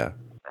 05, yeah.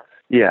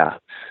 Yeah.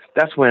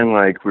 That's when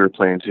we were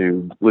playing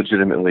to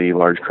legitimately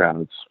large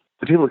crowds.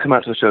 The people that come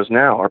out to the shows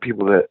now are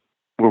people that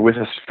were with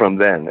us from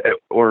then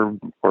or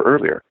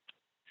earlier.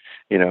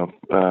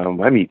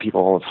 I meet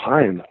people all the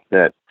time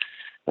that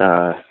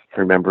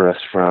remember us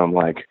from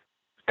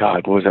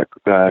God, what was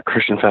that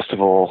Christian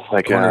festival?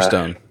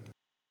 Cornerstone.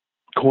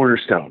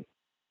 Cornerstone.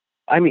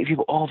 I meet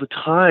people all the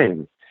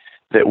time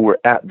that were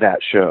at that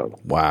show.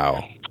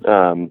 Wow.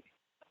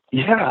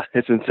 Yeah,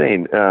 it's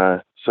insane.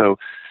 So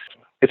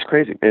it's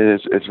crazy.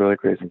 It's really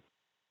crazy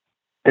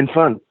and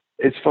fun.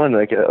 It's fun.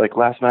 Like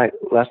last night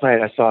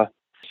I saw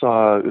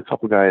a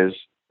couple guys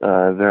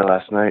there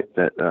last night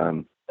that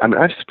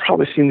I've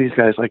probably seen these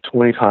guys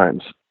 20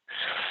 times.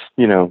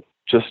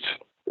 Just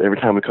every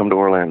time we come to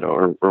Orlando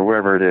or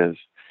wherever it is,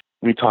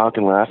 we talk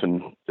and laugh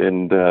and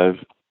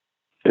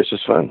it's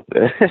just fun.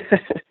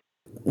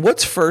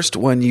 What's first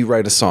when you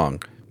write a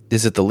song?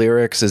 Is it the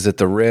lyrics? Is it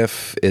the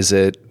riff? Is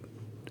it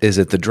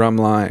the drum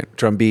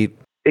beat?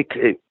 It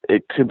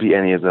could be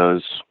any of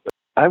those.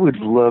 I would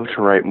love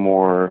to write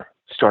more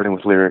starting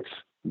with lyrics,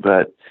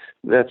 but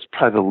that's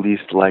probably the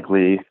least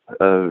likely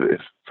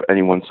if for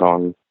any one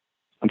song.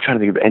 I'm trying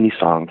to think of any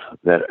song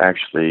that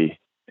actually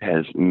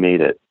has made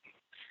it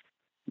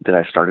that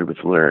I started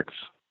with lyrics.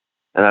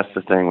 And that's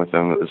the thing with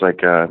them. It's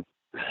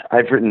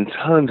I've written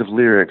tons of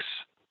lyrics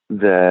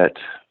that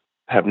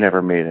have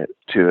never made it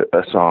to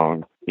a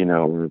song,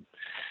 and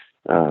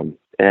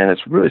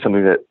it's really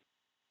something that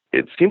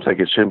it seems like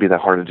it shouldn't be that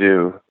hard to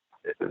do.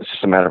 It's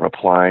just a matter of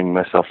applying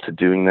myself to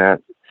doing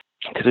that,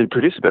 because it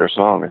produces a better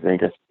song. I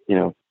think,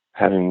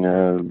 having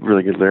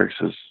really good lyrics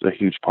is a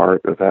huge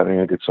part of having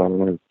a good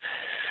song.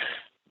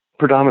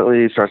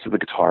 Predominantly it starts with a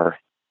guitar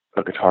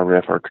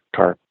riff or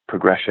guitar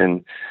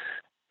progression.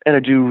 And I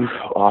do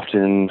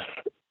often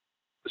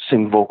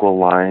sing vocal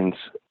lines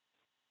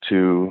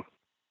to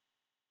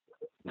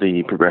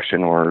the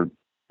progression or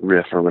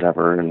riff or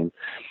whatever. And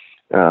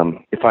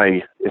if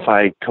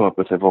I come up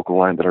with a vocal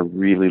line that I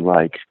really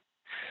like,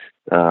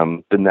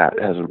 then that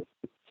has a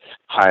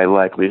high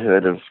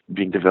likelihood of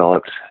being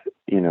developed,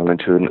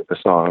 into a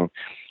song.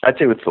 I'd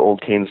say with the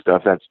old Kane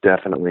stuff, that's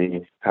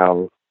definitely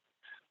how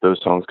those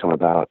songs come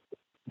about.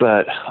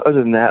 But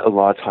other than that, a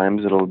lot of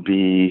times it'll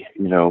be,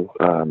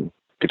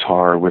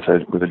 guitar with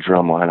a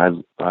drum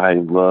line. I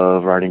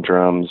love writing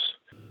drums.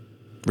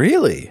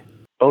 Really?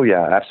 Oh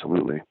yeah,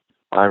 absolutely.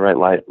 I write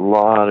a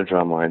lot of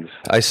drum lines.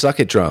 I suck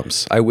at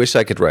drums. I wish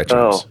I could write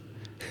drums.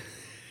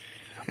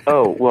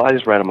 Oh, well, I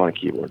just write them on a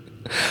keyboard.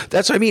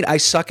 That's what I mean. I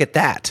suck at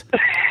that.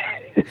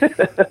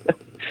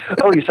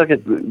 Oh, you suck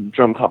at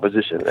drum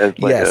composition.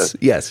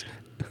 Yes.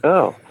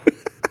 Oh.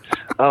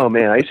 Oh,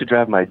 man, I used to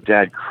drive my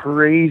dad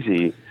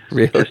crazy.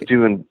 Really? Just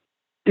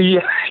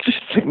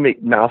just to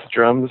make mouth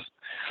drums.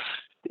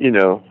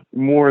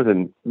 More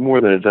than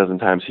a dozen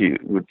times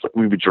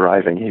we'd be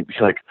driving. He'd be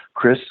like,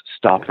 "Chris,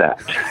 stop that."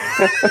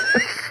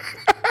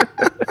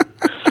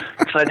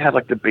 Because I'd have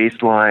the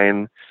bass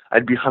line.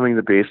 I'd be humming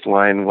the bass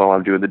line while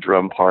I'm doing the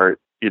drum part.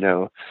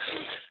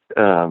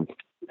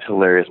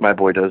 Hilarious. My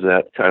boy does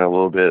that kind of a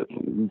little bit.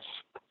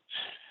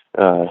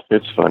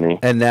 It's funny.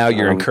 And now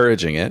you're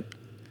encouraging it.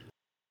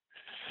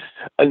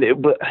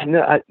 But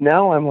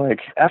now I'm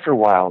after a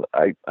while,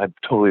 I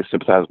totally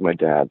sympathize with my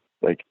dad.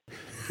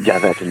 Yeah,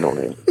 that's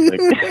annoying.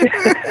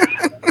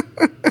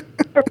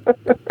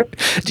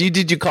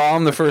 Did you call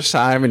him the first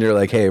time and you're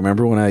like, hey,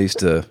 remember when I used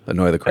to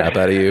annoy the crap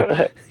out of you?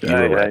 You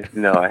were right.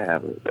 No, I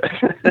haven't.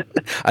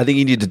 I think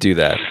you need to do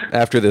that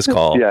after this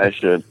call. Yeah, I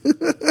should.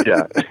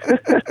 Yeah.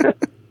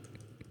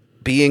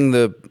 Being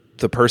the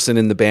person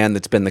in the band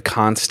that's been the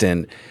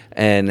constant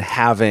and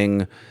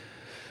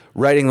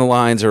writing the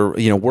lines or,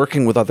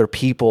 working with other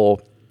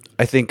people,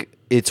 I think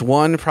it's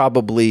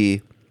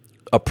probably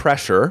a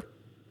pressure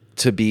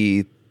to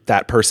be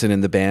that person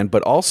in the band,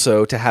 but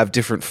also to have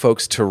different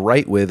folks to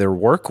write with or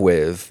work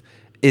with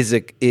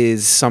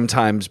is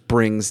sometimes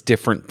brings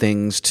different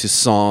things to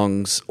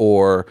songs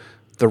or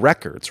the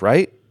records,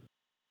 right?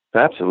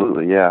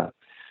 Absolutely. Yeah.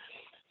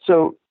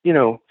 So,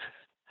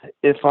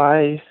 if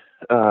I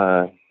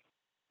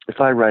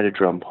write a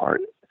drum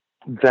part,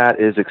 that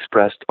is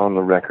expressed on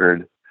the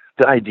record.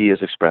 The idea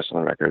is expressed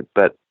on the record,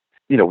 but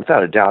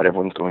without a doubt,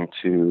 everyone's going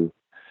to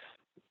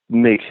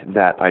make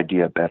that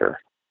idea better.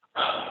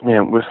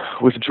 Man, with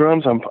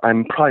drums,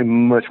 I'm probably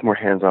much more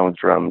hands-on with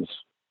drums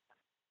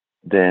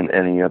than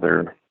any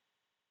other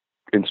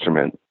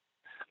instrument,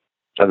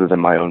 other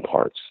than my own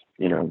parts.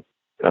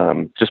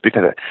 Just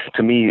because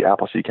to me,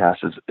 Appleseed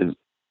Cast is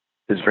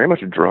very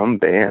much a drum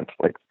band.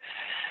 Like,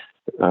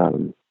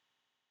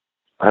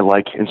 I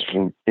like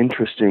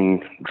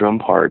interesting drum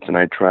parts, and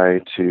I try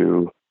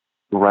to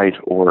write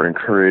or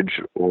encourage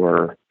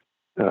or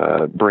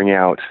bring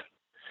out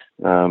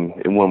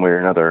in one way or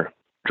another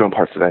drum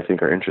parts that I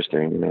think are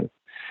interesting.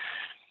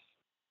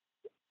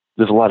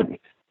 There's a lot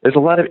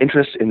of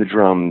interest in the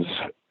drums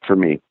for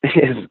me.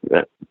 Is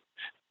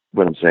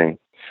what I'm saying.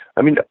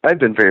 I mean, I've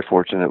been very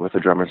fortunate with the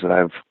drummers that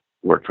I've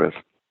worked with.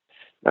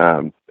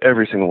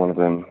 Every single one of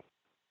them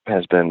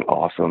has been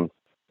awesome.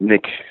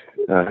 Nick,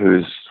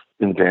 who's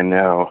in the band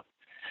now,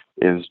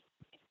 is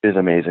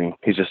amazing.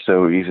 He's just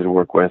so easy to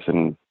work with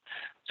and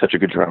such a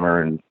good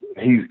drummer. And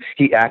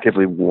he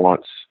actively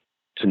wants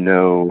to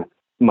know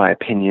my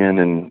opinion.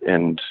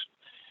 And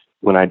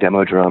when I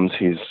demo drums,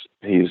 he's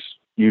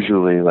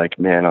usually like,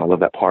 man, I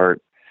love that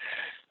part.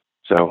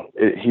 So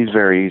he's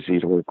very easy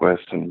to work with.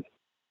 And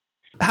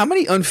how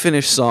many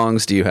unfinished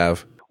songs do you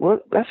have? Well,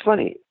 that's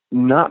funny.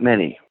 Not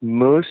many.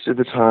 Most of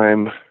the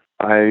time,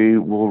 I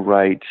will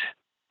write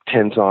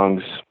 10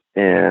 songs,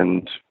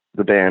 and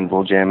the band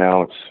will jam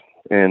out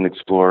and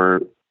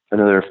explore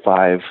another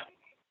 5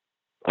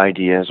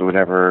 ideas or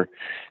whatever,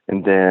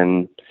 and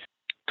then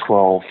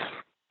 12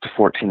 to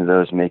 14 of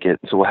those make it.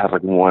 So we'll have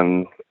like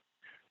 1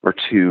 or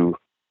 2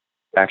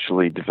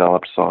 actually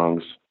developed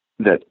songs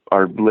that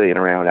are laying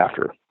around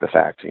after the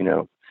fact,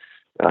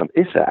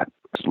 If that.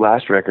 This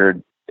last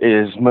record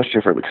is much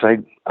different because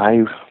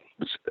I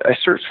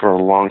searched for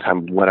a long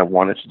time what I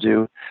wanted to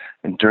do,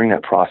 and during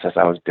that process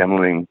I was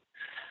demoing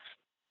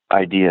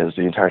ideas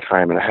the entire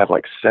time, and I have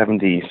like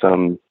 70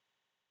 some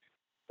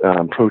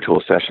Pro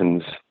Tools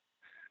sessions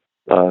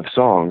of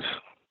songs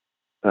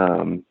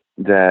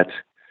that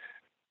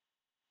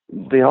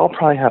they all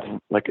probably have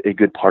like a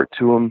good part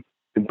to them,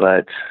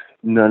 but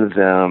none of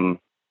them,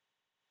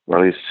 or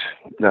at least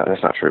no,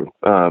 that's not true.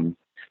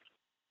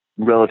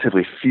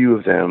 Relatively few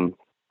of them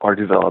are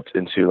developed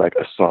into like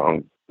a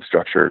song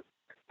structure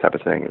type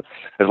of thing.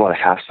 There's a lot of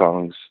half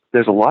songs.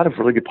 There's a lot of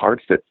really good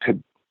parts that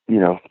could,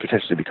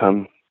 potentially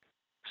become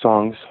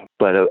songs,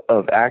 but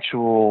of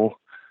actual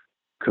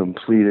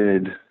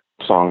completed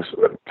songs,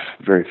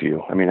 very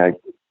few. I mean,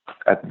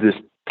 at this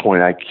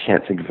point, I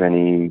can't think of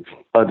any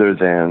other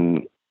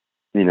than,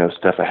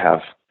 stuff I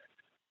have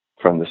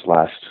from this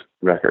last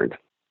record.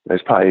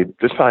 There's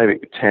probably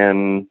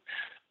 10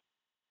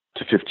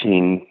 to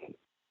 15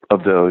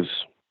 of those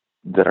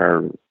that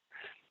are,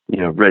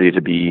 ready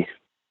to be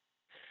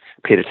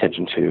paid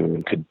attention to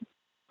and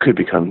could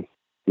become,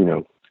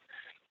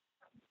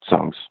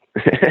 songs.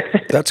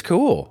 That's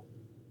cool.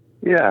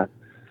 Yeah.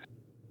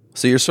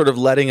 So you're sort of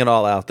letting it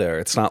all out there.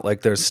 It's not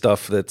like there's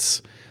stuff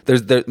there's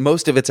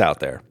most of it's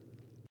out there.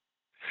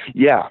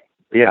 Yeah.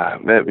 Yeah.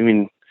 I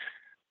mean,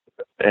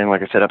 and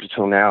like I said, up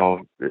until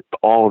now,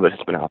 all of it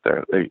has been out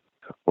there.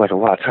 Like a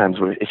lot of times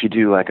if you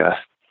do like a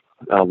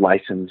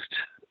licensed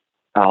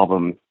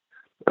album,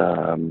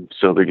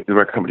 so the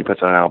record company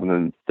puts out an album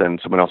and then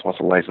someone else wants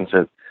to license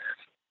it,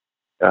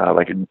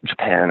 like in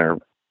Japan or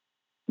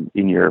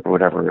in Europe or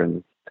whatever,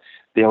 and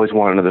they always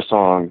want another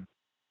song,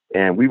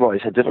 and we've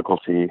always had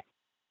difficulty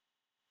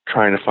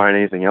trying to find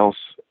anything else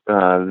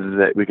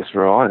that we could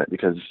throw on it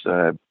because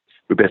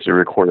we basically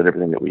recorded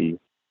everything that we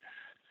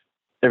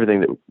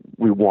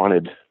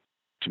wanted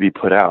to be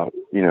put out,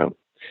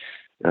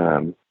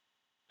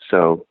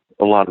 so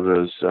a lot of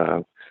those,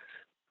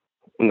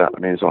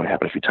 it's only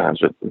happened a few times,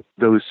 but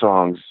those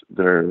songs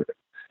that are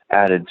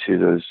added to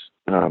those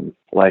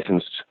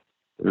licensed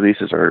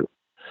releases are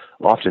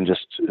often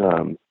just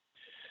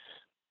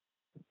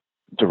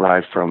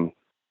derived from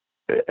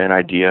an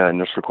idea and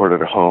just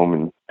recorded at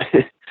home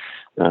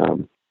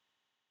and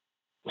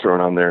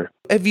thrown on there.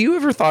 Have you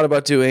ever thought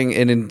about doing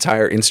an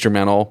entire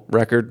instrumental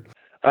record?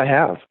 I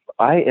have.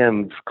 I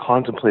am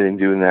contemplating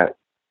doing that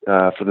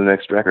for the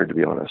next record, to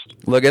be honest.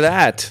 Look at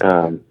that.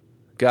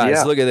 Guys,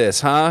 Yeah. look at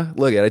this, huh?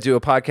 Look at I do a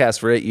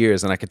podcast for 8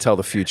 years and I could tell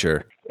the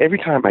future. Every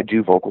time I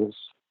do vocals,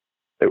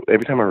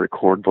 every time I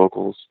record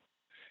vocals,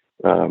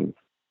 every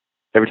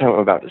time I'm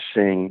about to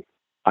sing,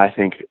 I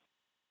think,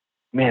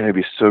 man, it'd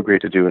be so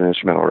great to do an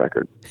instrumental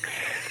record.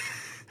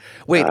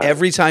 Wait,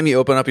 every time you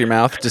open up your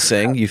mouth to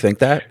sing, you think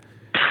that?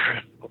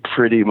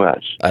 Pretty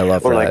much. I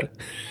love or that. Like,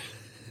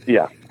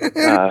 yeah.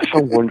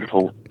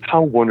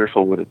 How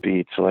wonderful would it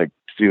be to like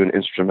do an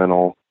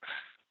instrumental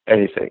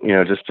anything?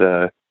 Just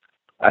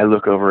I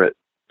look over at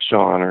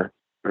Sean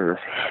or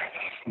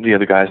the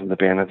other guys in the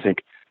band and think,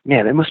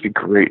 man, it must be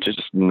great to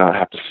just not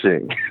have to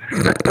sing.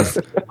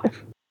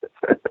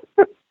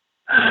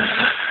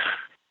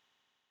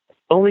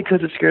 Only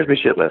because it scares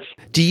me shitless.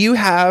 Do you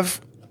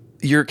have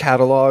your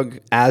catalog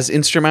as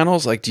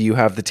instrumentals? Like, do you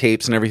have the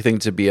tapes and everything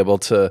to be able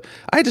to...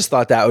 I just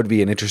thought that would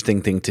be an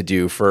interesting thing to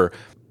do for,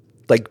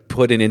 like,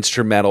 put an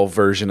instrumental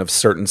version of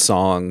certain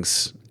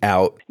songs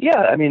out.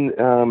 Yeah, I mean,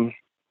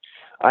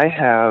 I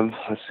have,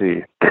 let's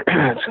see,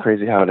 it's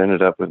crazy how it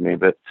ended up with me,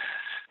 but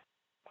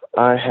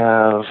I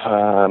have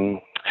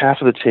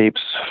half of the tapes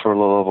for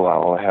Lola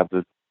Valal. I have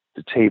the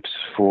tapes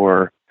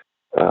for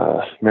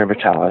Mary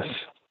Vitalis.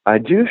 I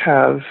do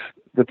have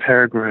the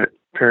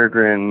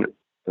Peregrine,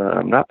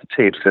 not the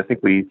tapes, 'cause I think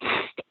we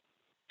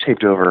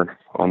taped over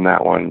on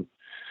that one,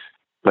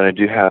 but I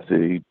do have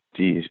the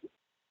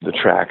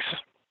tracks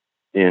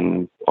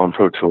on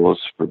Pro Tools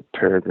for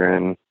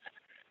Peregrine.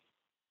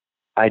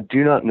 I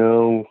do not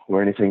know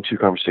where anything Two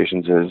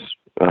Conversations is,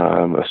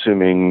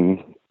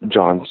 assuming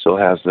John still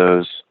has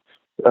those.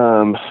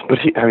 But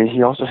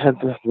he also had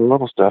the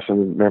level stuff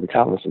and Mary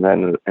Vitalis, and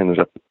that ended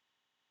up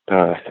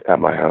at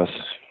my house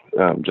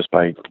just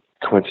by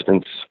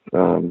coincidence.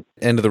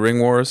 End of the Ring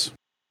Wars?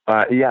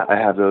 Yeah, I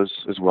have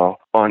those as well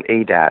on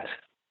ADAT,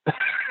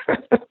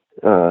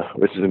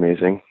 which is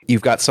amazing.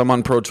 You've got some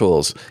on Pro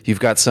Tools. You've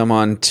got some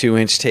on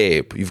 2-inch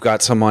tape. You've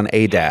got some on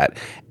ADAT.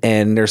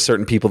 And there's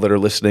certain people that are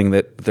listening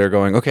that they're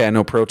going, okay, I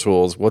know Pro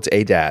Tools. What's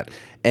ADAT?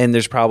 And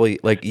there's probably,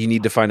 like, you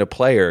need to find a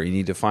player. You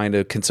need to find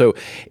so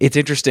it's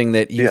interesting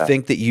that you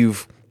think that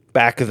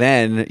back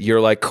then,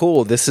 you're like,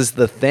 cool, this is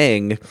the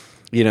thing.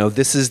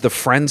 This is the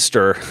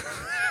Friendster,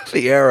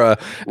 the era.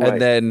 Right.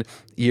 And then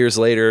years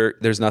later,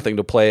 there's nothing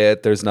to play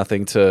it. There's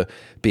nothing to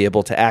be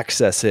able to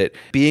access it.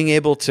 Being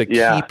able to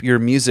keep your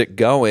music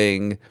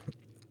going,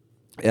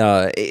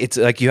 it's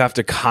like you have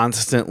to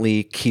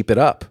constantly keep it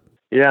up.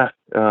 Yeah,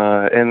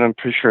 and I'm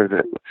pretty sure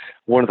that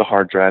one of the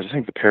hard drives, I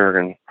think the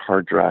Peregrine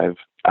hard drive,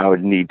 I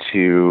would need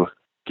to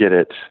get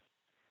it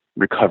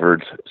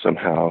recovered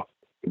somehow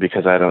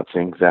because I don't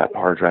think that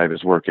hard drive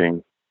is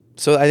working.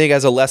 So I think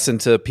as a lesson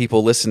to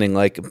people listening,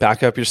 like,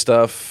 back up your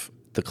stuff,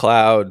 the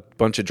cloud,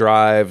 bunch of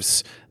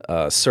drives,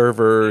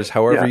 servers,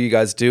 however you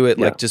guys do it,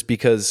 like, just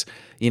because,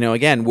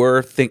 again,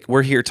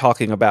 we're here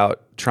talking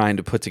about trying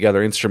to put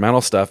together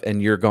instrumental stuff,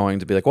 and you're going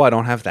to be like, well, I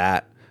don't have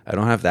that.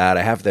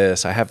 I have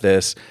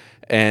this.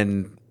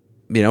 And,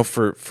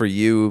 for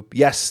you,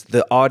 yes,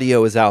 the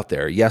audio is out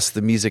there. Yes,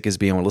 the music is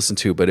being listened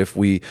to, but if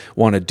we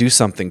want to do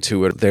something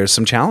to it, there's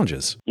some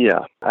challenges.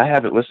 Yeah. I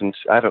haven't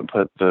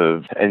put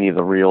any of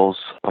the reels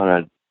on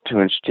a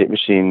 2-inch tape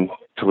machine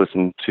to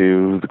listen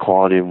to the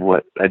quality of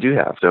what I do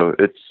have. So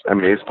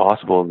it's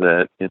possible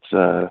that it's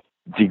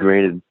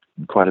degraded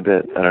quite a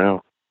bit. I don't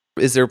know.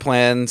 Is there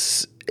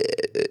plans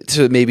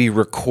to maybe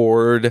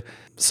record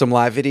some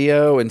live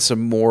video and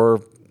some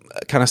more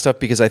kind of stuff?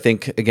 Because I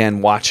think,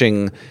 again,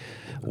 watching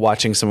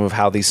some of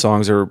how these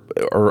songs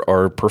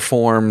are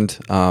performed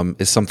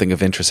is something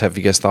of interest. Have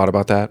you guys thought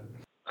about that?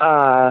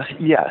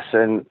 Yes,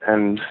 and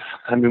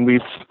I mean,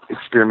 we've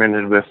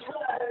experimented with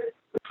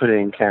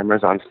putting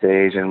cameras on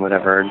stage and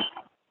whatever.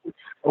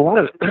 A lot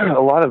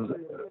of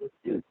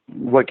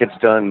what gets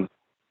done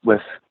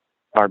with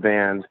our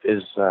band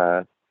is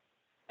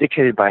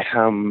dictated by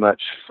how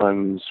much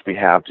funds we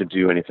have to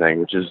do anything,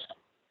 which is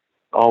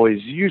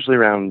always usually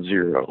around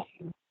zero.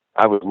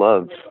 I would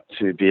love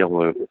to be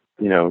able to,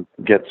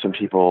 get some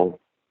people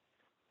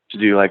to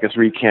do like a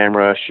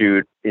 3-camera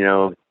shoot,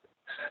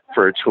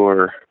 for a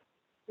tour,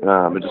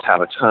 and just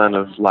have a ton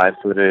of live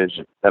footage.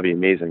 That'd be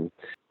amazing.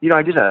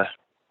 I did an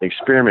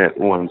experiment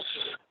once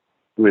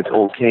with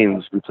Old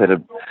Canes. We played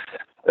a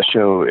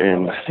show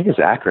in, I think it's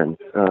Akron,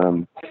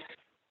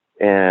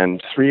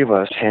 and 3 of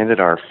us handed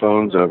our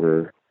phones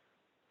over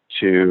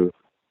to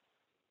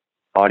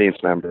audience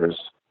members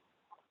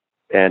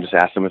and just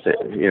asked them if they,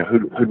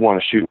 who'd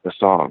want to shoot the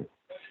song.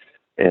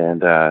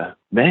 And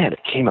man, it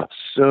came out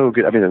so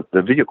good. I mean,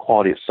 the video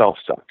quality itself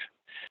sucked.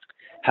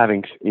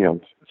 Having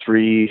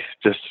 3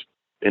 just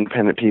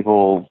independent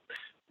people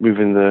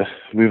moving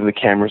the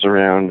cameras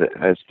around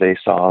as they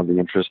saw the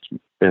interest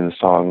in the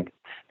song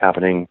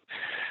happening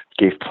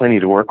gave plenty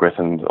to work with,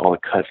 and all the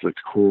cuts looked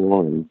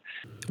cool. And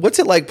what's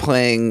it like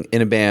playing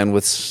in a band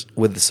with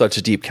such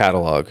a deep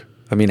catalog?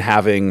 I mean,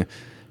 having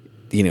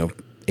 8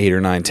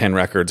 or 9, 10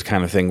 records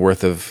kind of thing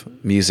worth of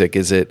music.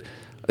 Is it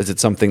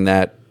something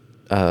that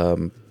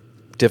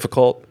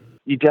difficult?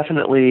 You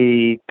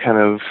definitely kind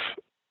of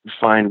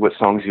find what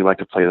songs you like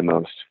to play the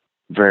most.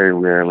 Very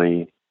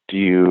rarely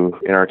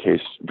in our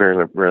case,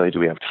 very rarely do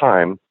we have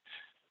time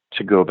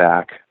to go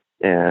back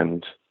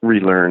and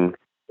relearn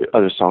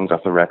other songs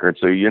off the record.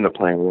 So you end up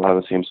playing a lot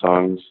of the same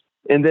songs.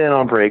 And then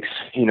on breaks,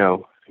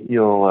 you'll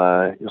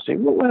say,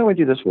 well, why don't we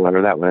do this one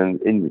or that one?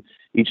 In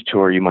each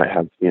tour, you might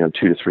have, 2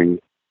 to 3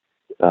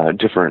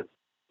 different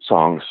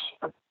songs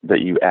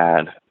that you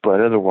add.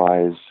 But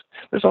otherwise,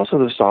 there's also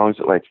those songs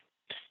that,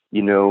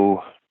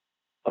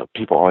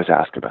 people always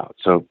ask about.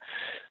 So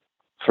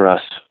for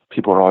us,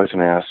 people are always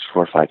going to ask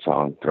for a fight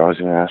song. They're always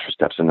going to ask for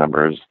steps and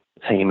numbers,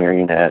 hanging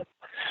marionette.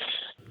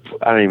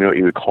 I don't even know what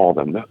you would call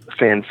them.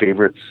 Fan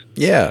favorites.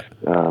 Yeah.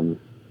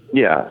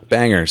 Yeah.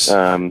 Bangers.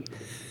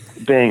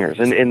 Bangers.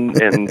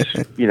 And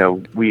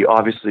we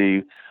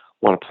obviously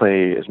want to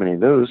play as many of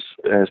those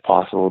as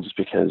possible just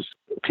because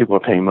people are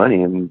paying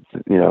money and,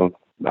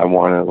 I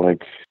want to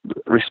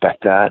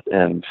respect that.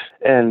 And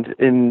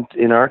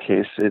in our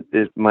case,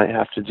 it might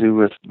have to do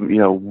with,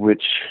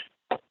 which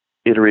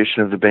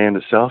iteration of the band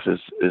itself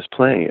is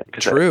playing it.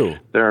 True.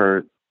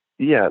 There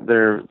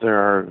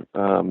are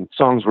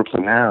songs we're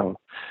playing now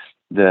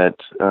that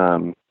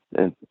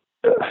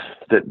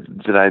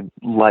that I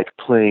like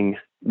playing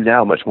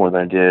now much more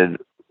than I did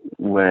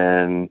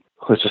when,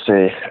 let's just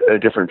say, a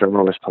different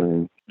drummer was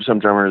playing. Some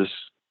drummers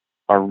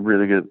are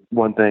really good at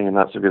one thing and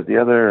not so good at the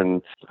other,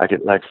 and I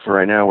get for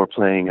right now we're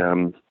playing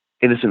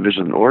Innocent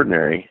Vision of the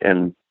Ordinary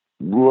and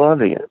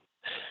loving it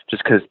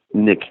just because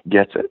Nick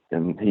gets it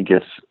and he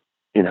gets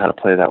how to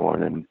play that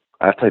one. And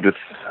I've played with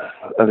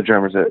other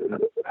drummers that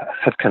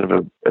have kind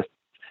of a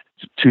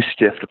too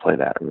stiff to play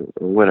that or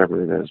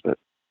whatever it is. But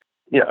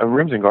yeah,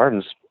 Rooms and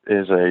Gardens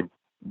is a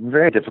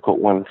very difficult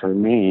one for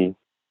me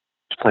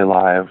to play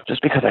live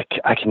just because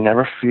I can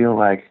never feel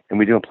like, and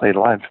we don't play it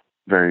live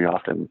very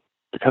often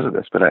because of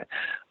this, but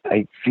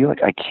I feel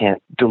like I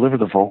can't deliver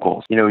the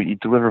vocals. You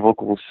deliver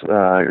vocals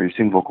or you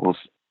sing vocals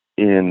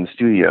in the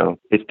studio.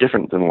 It's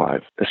different than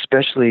live,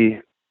 especially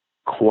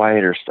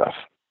quieter stuff.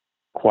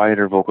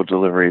 Quieter vocal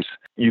deliveries,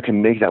 you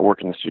can make that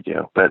work in the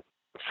studio. But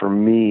for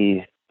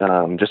me,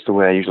 just the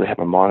way I usually have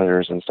my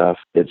monitors and stuff,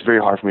 it's very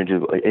hard for me to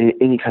do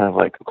any kind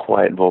of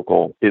quiet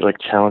vocal. It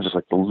challenges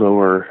the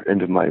lower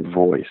end of my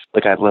voice.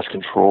 I have less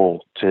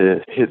control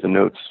to hit the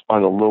notes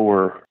on the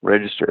lower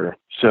register.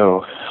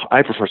 So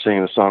I prefer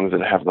singing the songs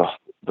that have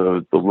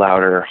the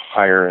louder,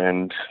 higher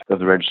end of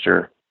the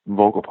register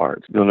vocal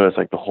parts. You'll notice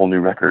the whole new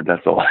record,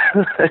 that's all.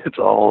 It's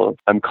all,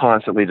 I'm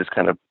constantly just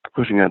kind of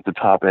pushing at the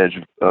top edge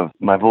of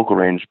my vocal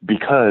range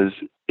because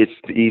it's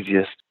the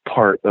easiest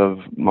part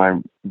of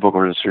my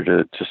vocal register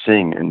to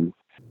sing. And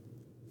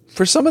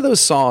for some of those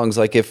songs,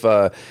 if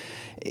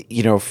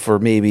for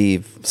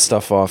maybe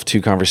stuff off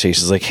Two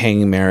Conversations,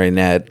 Hanging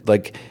Marionette,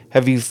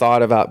 have you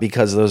thought about,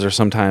 because those are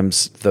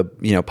sometimes the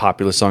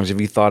popular songs, have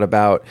you thought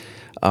about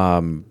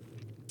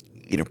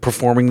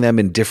performing them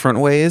in different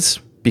ways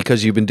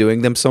because you've been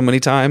doing them so many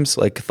times?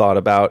 Thought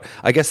about,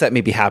 I guess that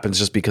maybe happens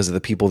just because of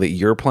the people that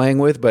you're playing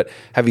with, but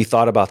have you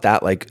thought about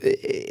that?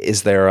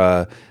 Is there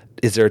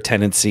a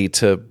tendency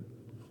to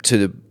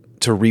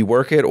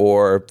rework it,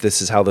 or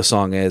this is how the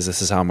song is,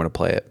 this is how I'm going to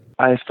play it?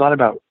 I've thought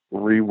about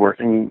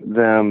reworking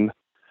them,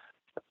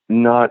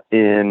 not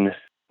in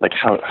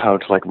how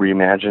to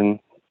reimagine,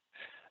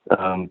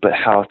 but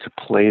how to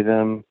play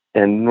them.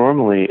 And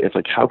normally it's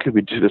how could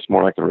we do this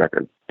more like the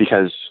record?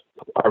 Because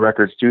our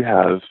records do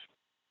have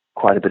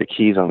quite a bit of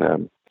keys on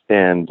them.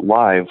 And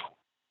live,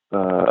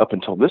 up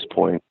until this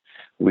point,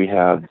 we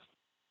have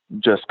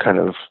just kind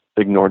of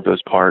ignored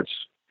those parts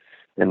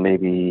and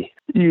maybe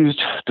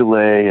used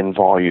delay and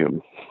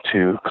volume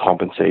to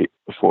compensate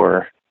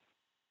for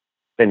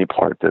any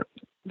part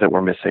that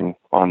we're missing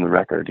on the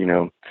record,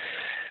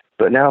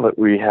 But now that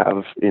we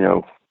have,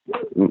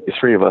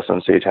 3 of us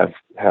on stage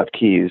have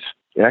keys.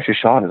 And actually,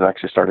 Sean has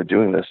actually started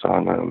doing this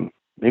on,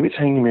 maybe it's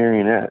Hanging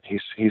Marionette.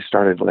 He's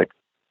started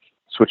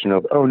switching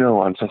over. Oh no,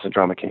 on Sense of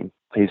Drama King.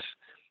 He's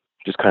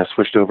just kind of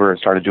switched over and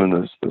started doing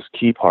those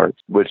key parts,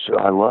 which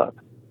I love.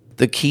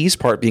 The keys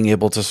part, being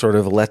able to sort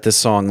of let the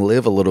song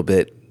live a little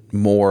bit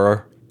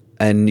more,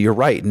 and you're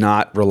right,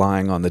 not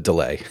relying on the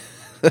delay.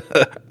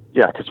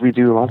 Yeah, because we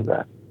do a lot of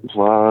that. There's a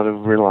lot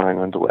of relying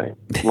on delay.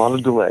 A lot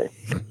of delay.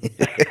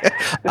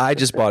 I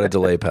just bought a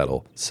delay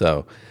pedal,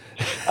 so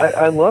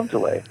I love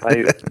delay.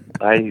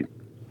 I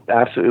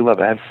absolutely love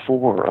it. I have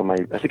 4 on my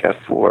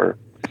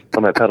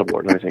pedal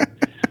board. Let me think.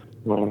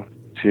 1,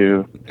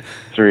 2,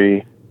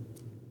 3.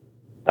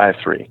 I have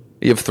 3.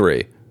 You have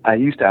 3. I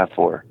used to have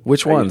 4.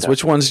 Which ones?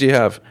 Which ones do you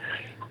have?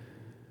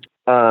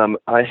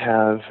 I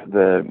have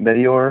the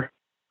Meteor,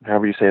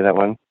 however you say that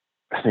one.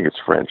 I think it's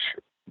French,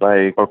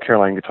 by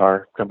Caroline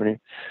Guitar Company.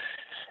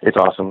 It's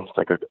awesome.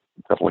 It's got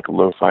a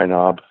lo-fi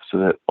knob so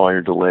that all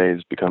your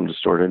delays become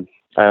distorted.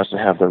 I also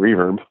have the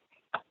reverb.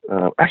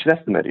 Actually,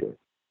 that's the Meteor.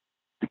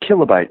 The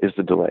Kilobyte is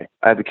the delay.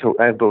 I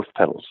have both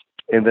pedals.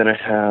 And then I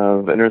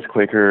have an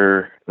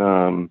Earthquaker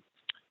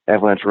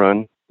Avalanche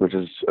Run, which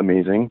is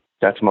amazing.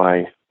 That's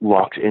my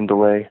locked-in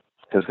delay.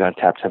 It's got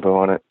a tap tempo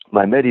on it.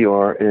 My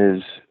Meteor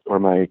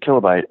my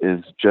Kilobyte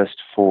is just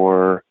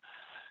for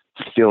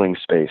filling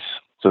space.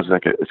 So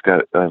it's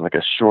got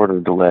a shorter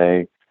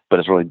delay but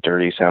it's really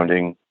dirty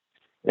sounding,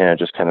 and it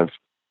just kind of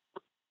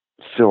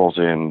fills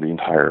in the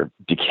entire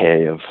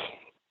decay of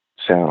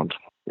sound.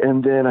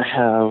 And then I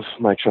have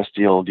my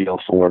trusty old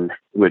DL4,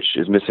 which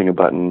is missing a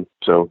button.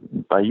 So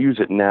I use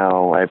it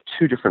now. I have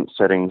two different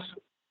settings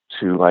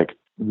to like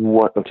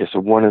what. Okay, so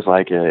one is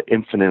like an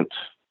infinite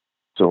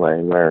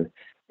delay, where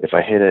if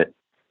I hit it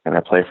and I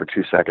play for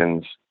 2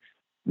 seconds,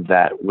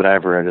 that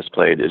whatever I just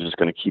played is just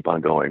going to keep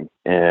on going.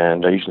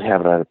 And I usually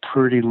have it at a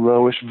pretty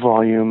lowish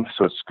volume,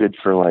 so it's good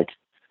for like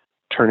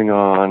turning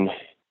on.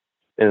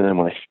 And then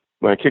when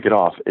I kick it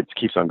off, it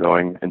keeps on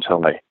going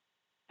until I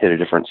hit a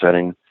different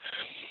setting.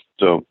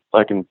 So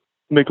I can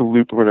make a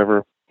loop or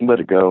whatever, let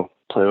it go,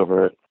 play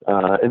over it.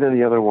 And then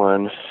the other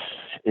one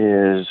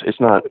is,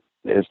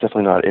 it's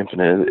definitely not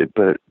infinite,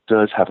 but it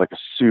does have like a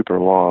super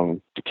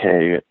long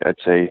decay. I'd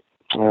say,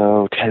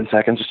 10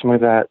 seconds or something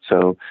like that.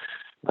 So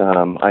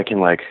I can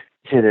like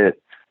hit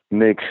it,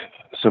 make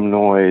some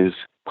noise,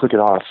 click it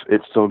off.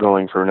 It's still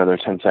going for another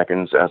 10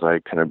 seconds as I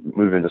kind of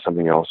move into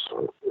something else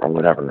or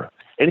whatever.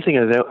 Anything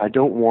I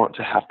don't want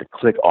to have to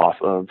click off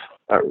of,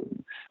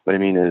 what I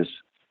mean is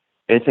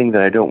anything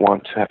that I don't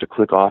want to have to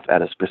click off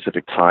at a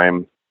specific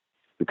time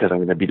because I'm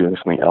going to be doing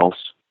something else,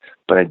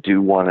 but I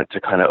do want it to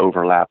kind of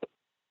overlap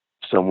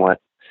somewhat.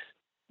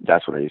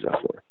 That's what I use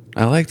that for.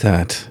 I like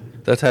that.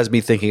 That has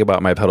me thinking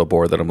about my pedal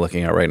board that I'm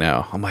looking at right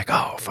now. I'm like,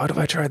 oh, how do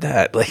I try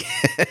that? Like,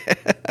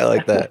 I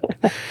like that.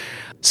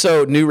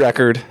 So, new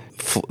record,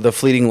 The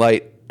Fleeting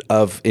Light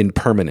of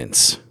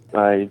Impermanence.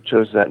 I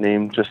chose that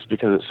name just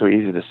because it's so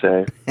easy to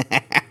say.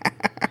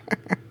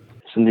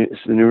 It's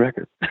the new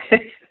record.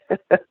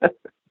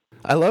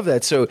 I love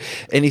that. So,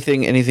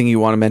 anything you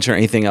want to mention, or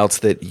anything else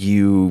that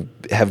you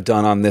have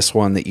done on this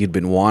one that you'd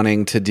been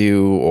wanting to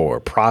do or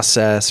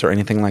process or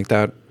anything like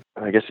that?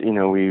 I guess,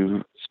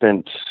 we've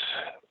spent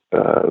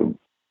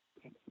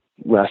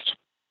last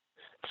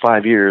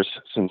 5 years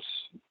since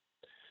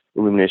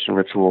Illumination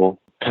Ritual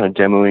kind of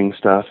demoing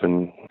stuff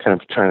and kind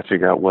of trying to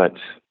figure out what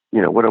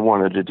I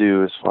wanted to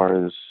do as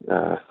far as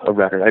a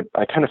record.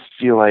 I kind of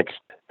feel like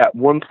at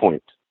one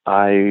point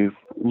I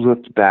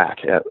looked back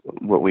at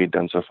what we had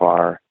done so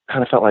far,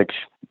 kind of felt like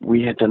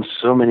we had done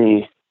so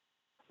many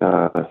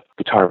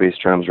guitar, bass,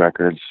 drums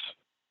records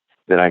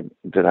that I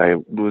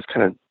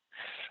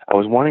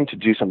was wanting to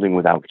do something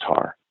without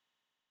guitar,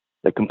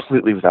 like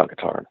completely without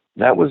guitar.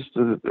 That was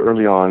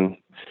early on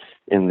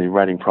in the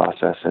writing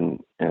process, and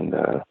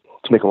to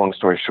make a long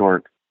story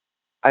short,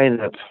 I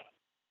ended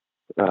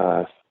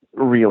up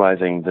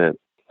realizing that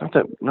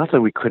not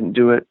that we couldn't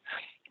do it,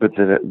 but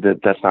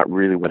that's not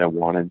really what I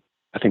wanted.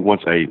 I think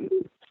once I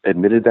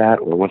admitted that,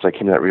 or once I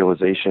came to that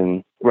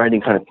realization,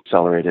 writing kind of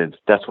accelerated.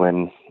 That's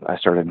when I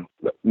started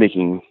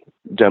making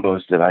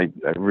demos that I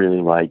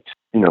really liked.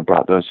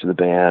 Brought those to the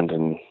band,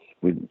 and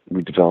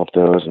we developed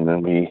those, and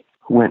then we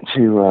went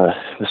to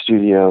the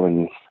studio,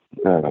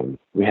 and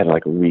we had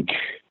like a week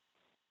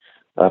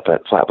up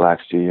at Flat Black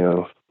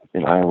Studio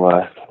in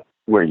Iowa,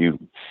 where you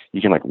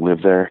can like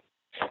live there.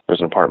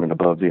 There's an apartment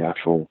above the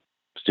actual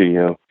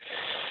studio,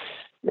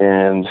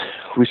 and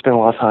we spent a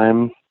lot of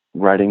time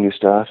writing new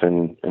stuff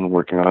and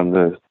working on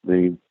the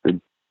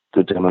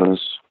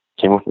demos.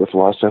 Came up with a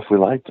lot of stuff we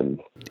liked, and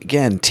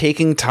again,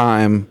 taking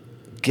time,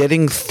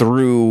 getting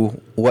through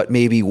what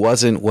maybe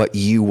wasn't what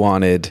you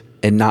wanted,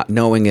 and not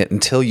knowing it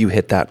until you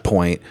hit that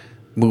point,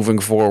 moving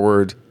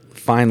forward,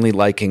 finally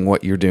liking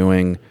what you're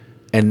doing,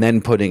 and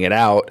then putting it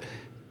out.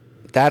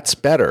 That's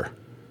better.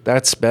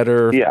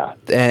 Yeah.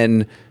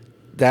 And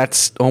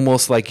that's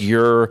almost like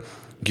you're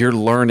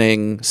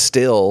learning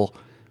still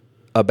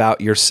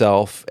about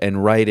yourself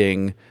and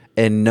writing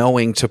and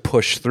knowing to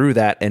push through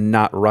that and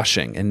not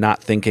rushing and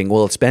not thinking,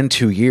 well, it's been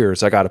 2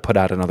 years, I got to put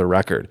out another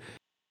record.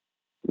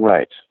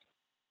 Right.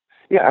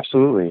 Yeah,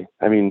 absolutely.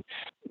 I mean,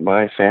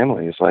 my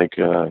family is like,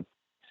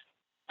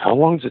 how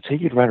long does it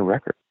take you to write a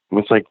record?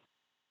 It's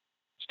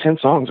 10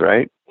 songs,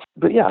 right?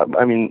 But yeah,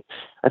 I mean,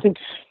 I think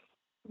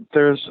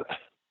there's,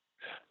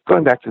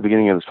 going back to the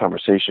beginning of this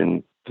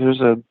conversation, there's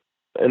an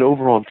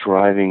overall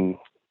driving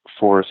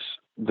force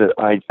that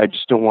I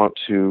just don't want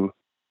to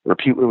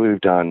repeat what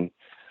we've done.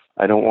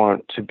 I don't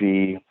want to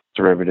be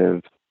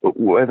derivative.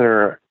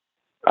 Whether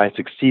I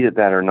succeed at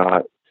that or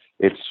not,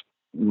 it's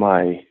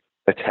my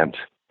attempt.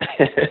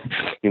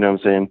 You know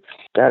what I'm saying?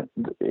 That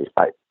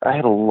I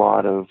had a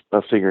lot of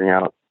figuring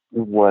out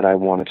what I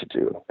wanted to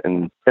do,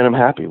 and I'm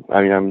happy.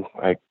 I mean,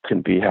 I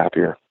couldn't be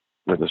happier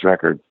with this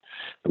record,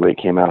 the way it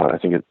came out. I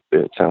think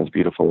it sounds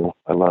beautiful.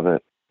 I love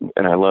it,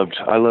 and I loved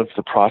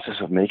the process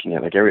of making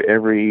it. Like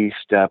every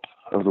step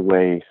of the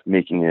way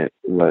making it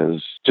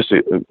was just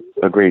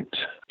a great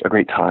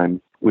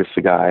time with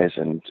the guys,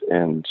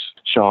 and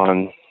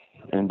Sean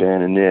and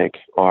Ben and Nick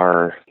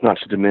are, not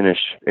to diminish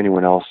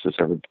anyone else that's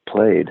ever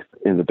played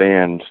in the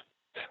band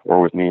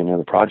or with me in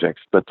other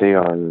projects, but they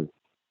are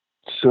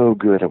so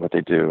good at what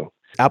they do.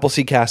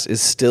 Appleseed Cast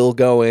is still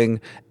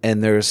going,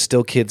 and there's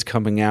still kids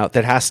coming out.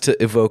 That has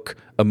to evoke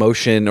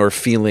emotion or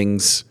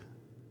feelings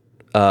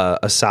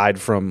aside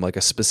from like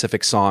a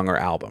specific song or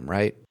album,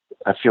 right?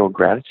 I feel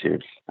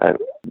gratitude.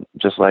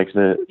 Just like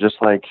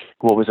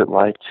what was it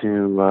like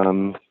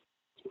to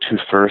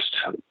first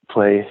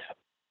play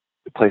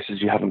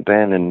places you haven't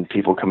been and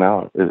people come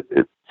out.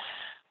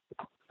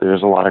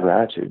 There's a lot of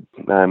gratitude.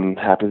 I'm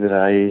happy that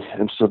I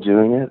am still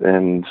doing it,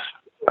 and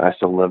I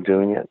still love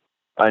doing it.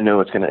 I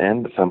know it's going to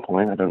end at some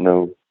point. I don't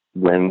know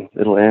when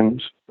it'll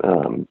end.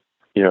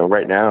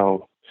 Right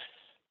now,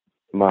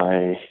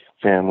 my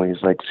family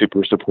is like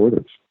super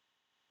supportive.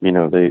 They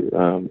love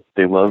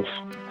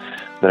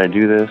that I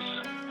do this.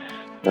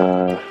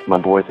 My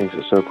boy thinks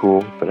it's so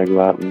cool that I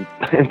go out and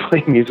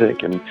play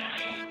music, and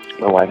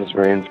my wife is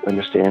very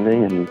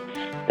understanding.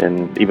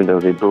 And even though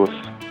they both,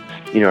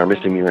 are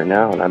missing me right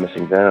now, and I'm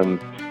missing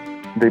them,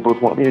 they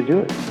both want me to do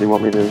it. They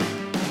want me to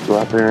go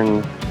out there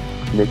and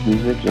make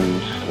music,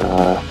 and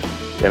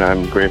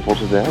I'm grateful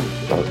to them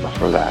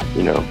for that.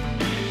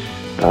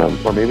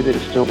 Or maybe they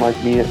just don't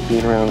like me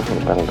being around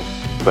home. I don't know,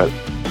 but.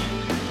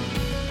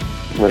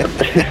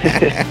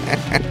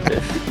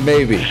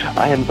 Maybe.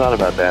 I hadn't thought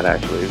about that,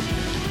 actually.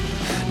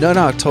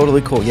 No,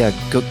 totally cool. Yeah,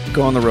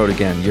 go on the road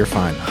again. You're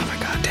fine. Oh my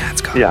God,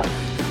 Dad's coming. Yeah.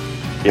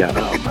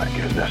 Oh my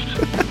goodness.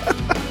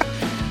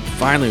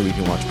 Finally, we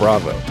can watch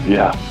Bravo.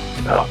 Yeah.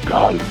 Oh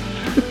God.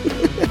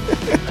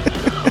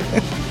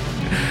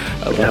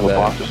 I have a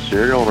box of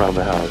cereal around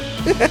the house.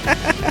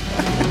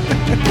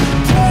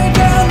 Turn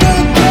down the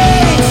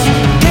gates,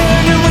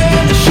 turn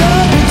away the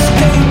shutters,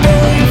 take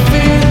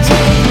everything,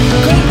 take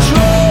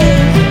control.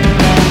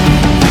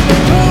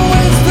 Who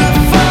is the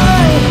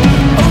fight?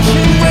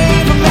 Ocean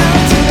wave, a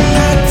mountain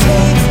that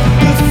takes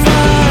the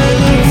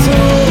final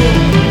toll.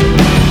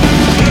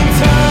 In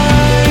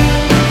time,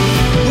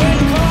 when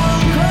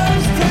calm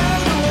comes down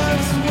to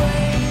us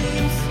waves,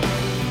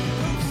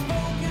 who've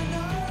spoken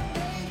our names.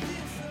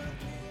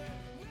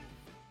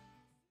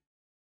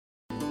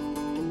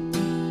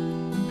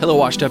 Hello,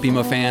 Washed Up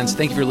Emo fans.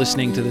 Thank you for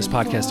listening to this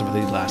podcast over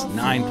the last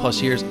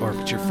 9+ years, or if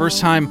it's your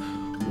first time,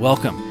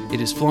 welcome. It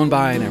has flown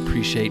by, and I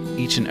appreciate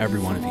each and every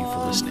one of you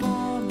for listening.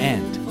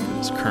 And for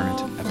this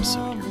current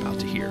episode you're about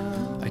to hear,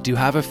 I do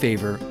have a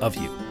favor of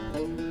you.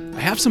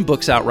 I have some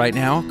books out right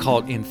now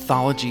called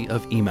Anthology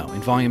of Emo,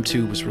 and Volume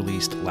 2 was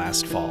released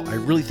last fall. I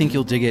really think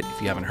you'll dig it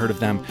if you haven't heard of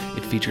them.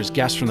 It features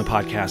guests from the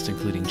podcast,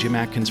 including Jim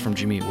Atkins from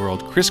Jimmy Eat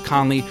World, Chris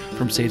Conley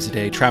from Saves the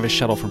Day, Travis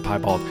Shuttle from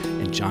Piebald,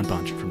 and John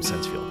Bunch from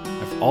Sensefield.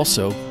 I've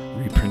also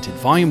reprinted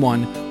Volume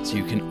 1 so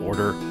you can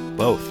order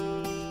both.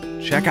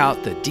 Check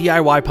out the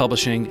DIY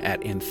publishing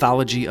at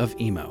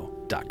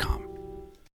anthologyofemo.com.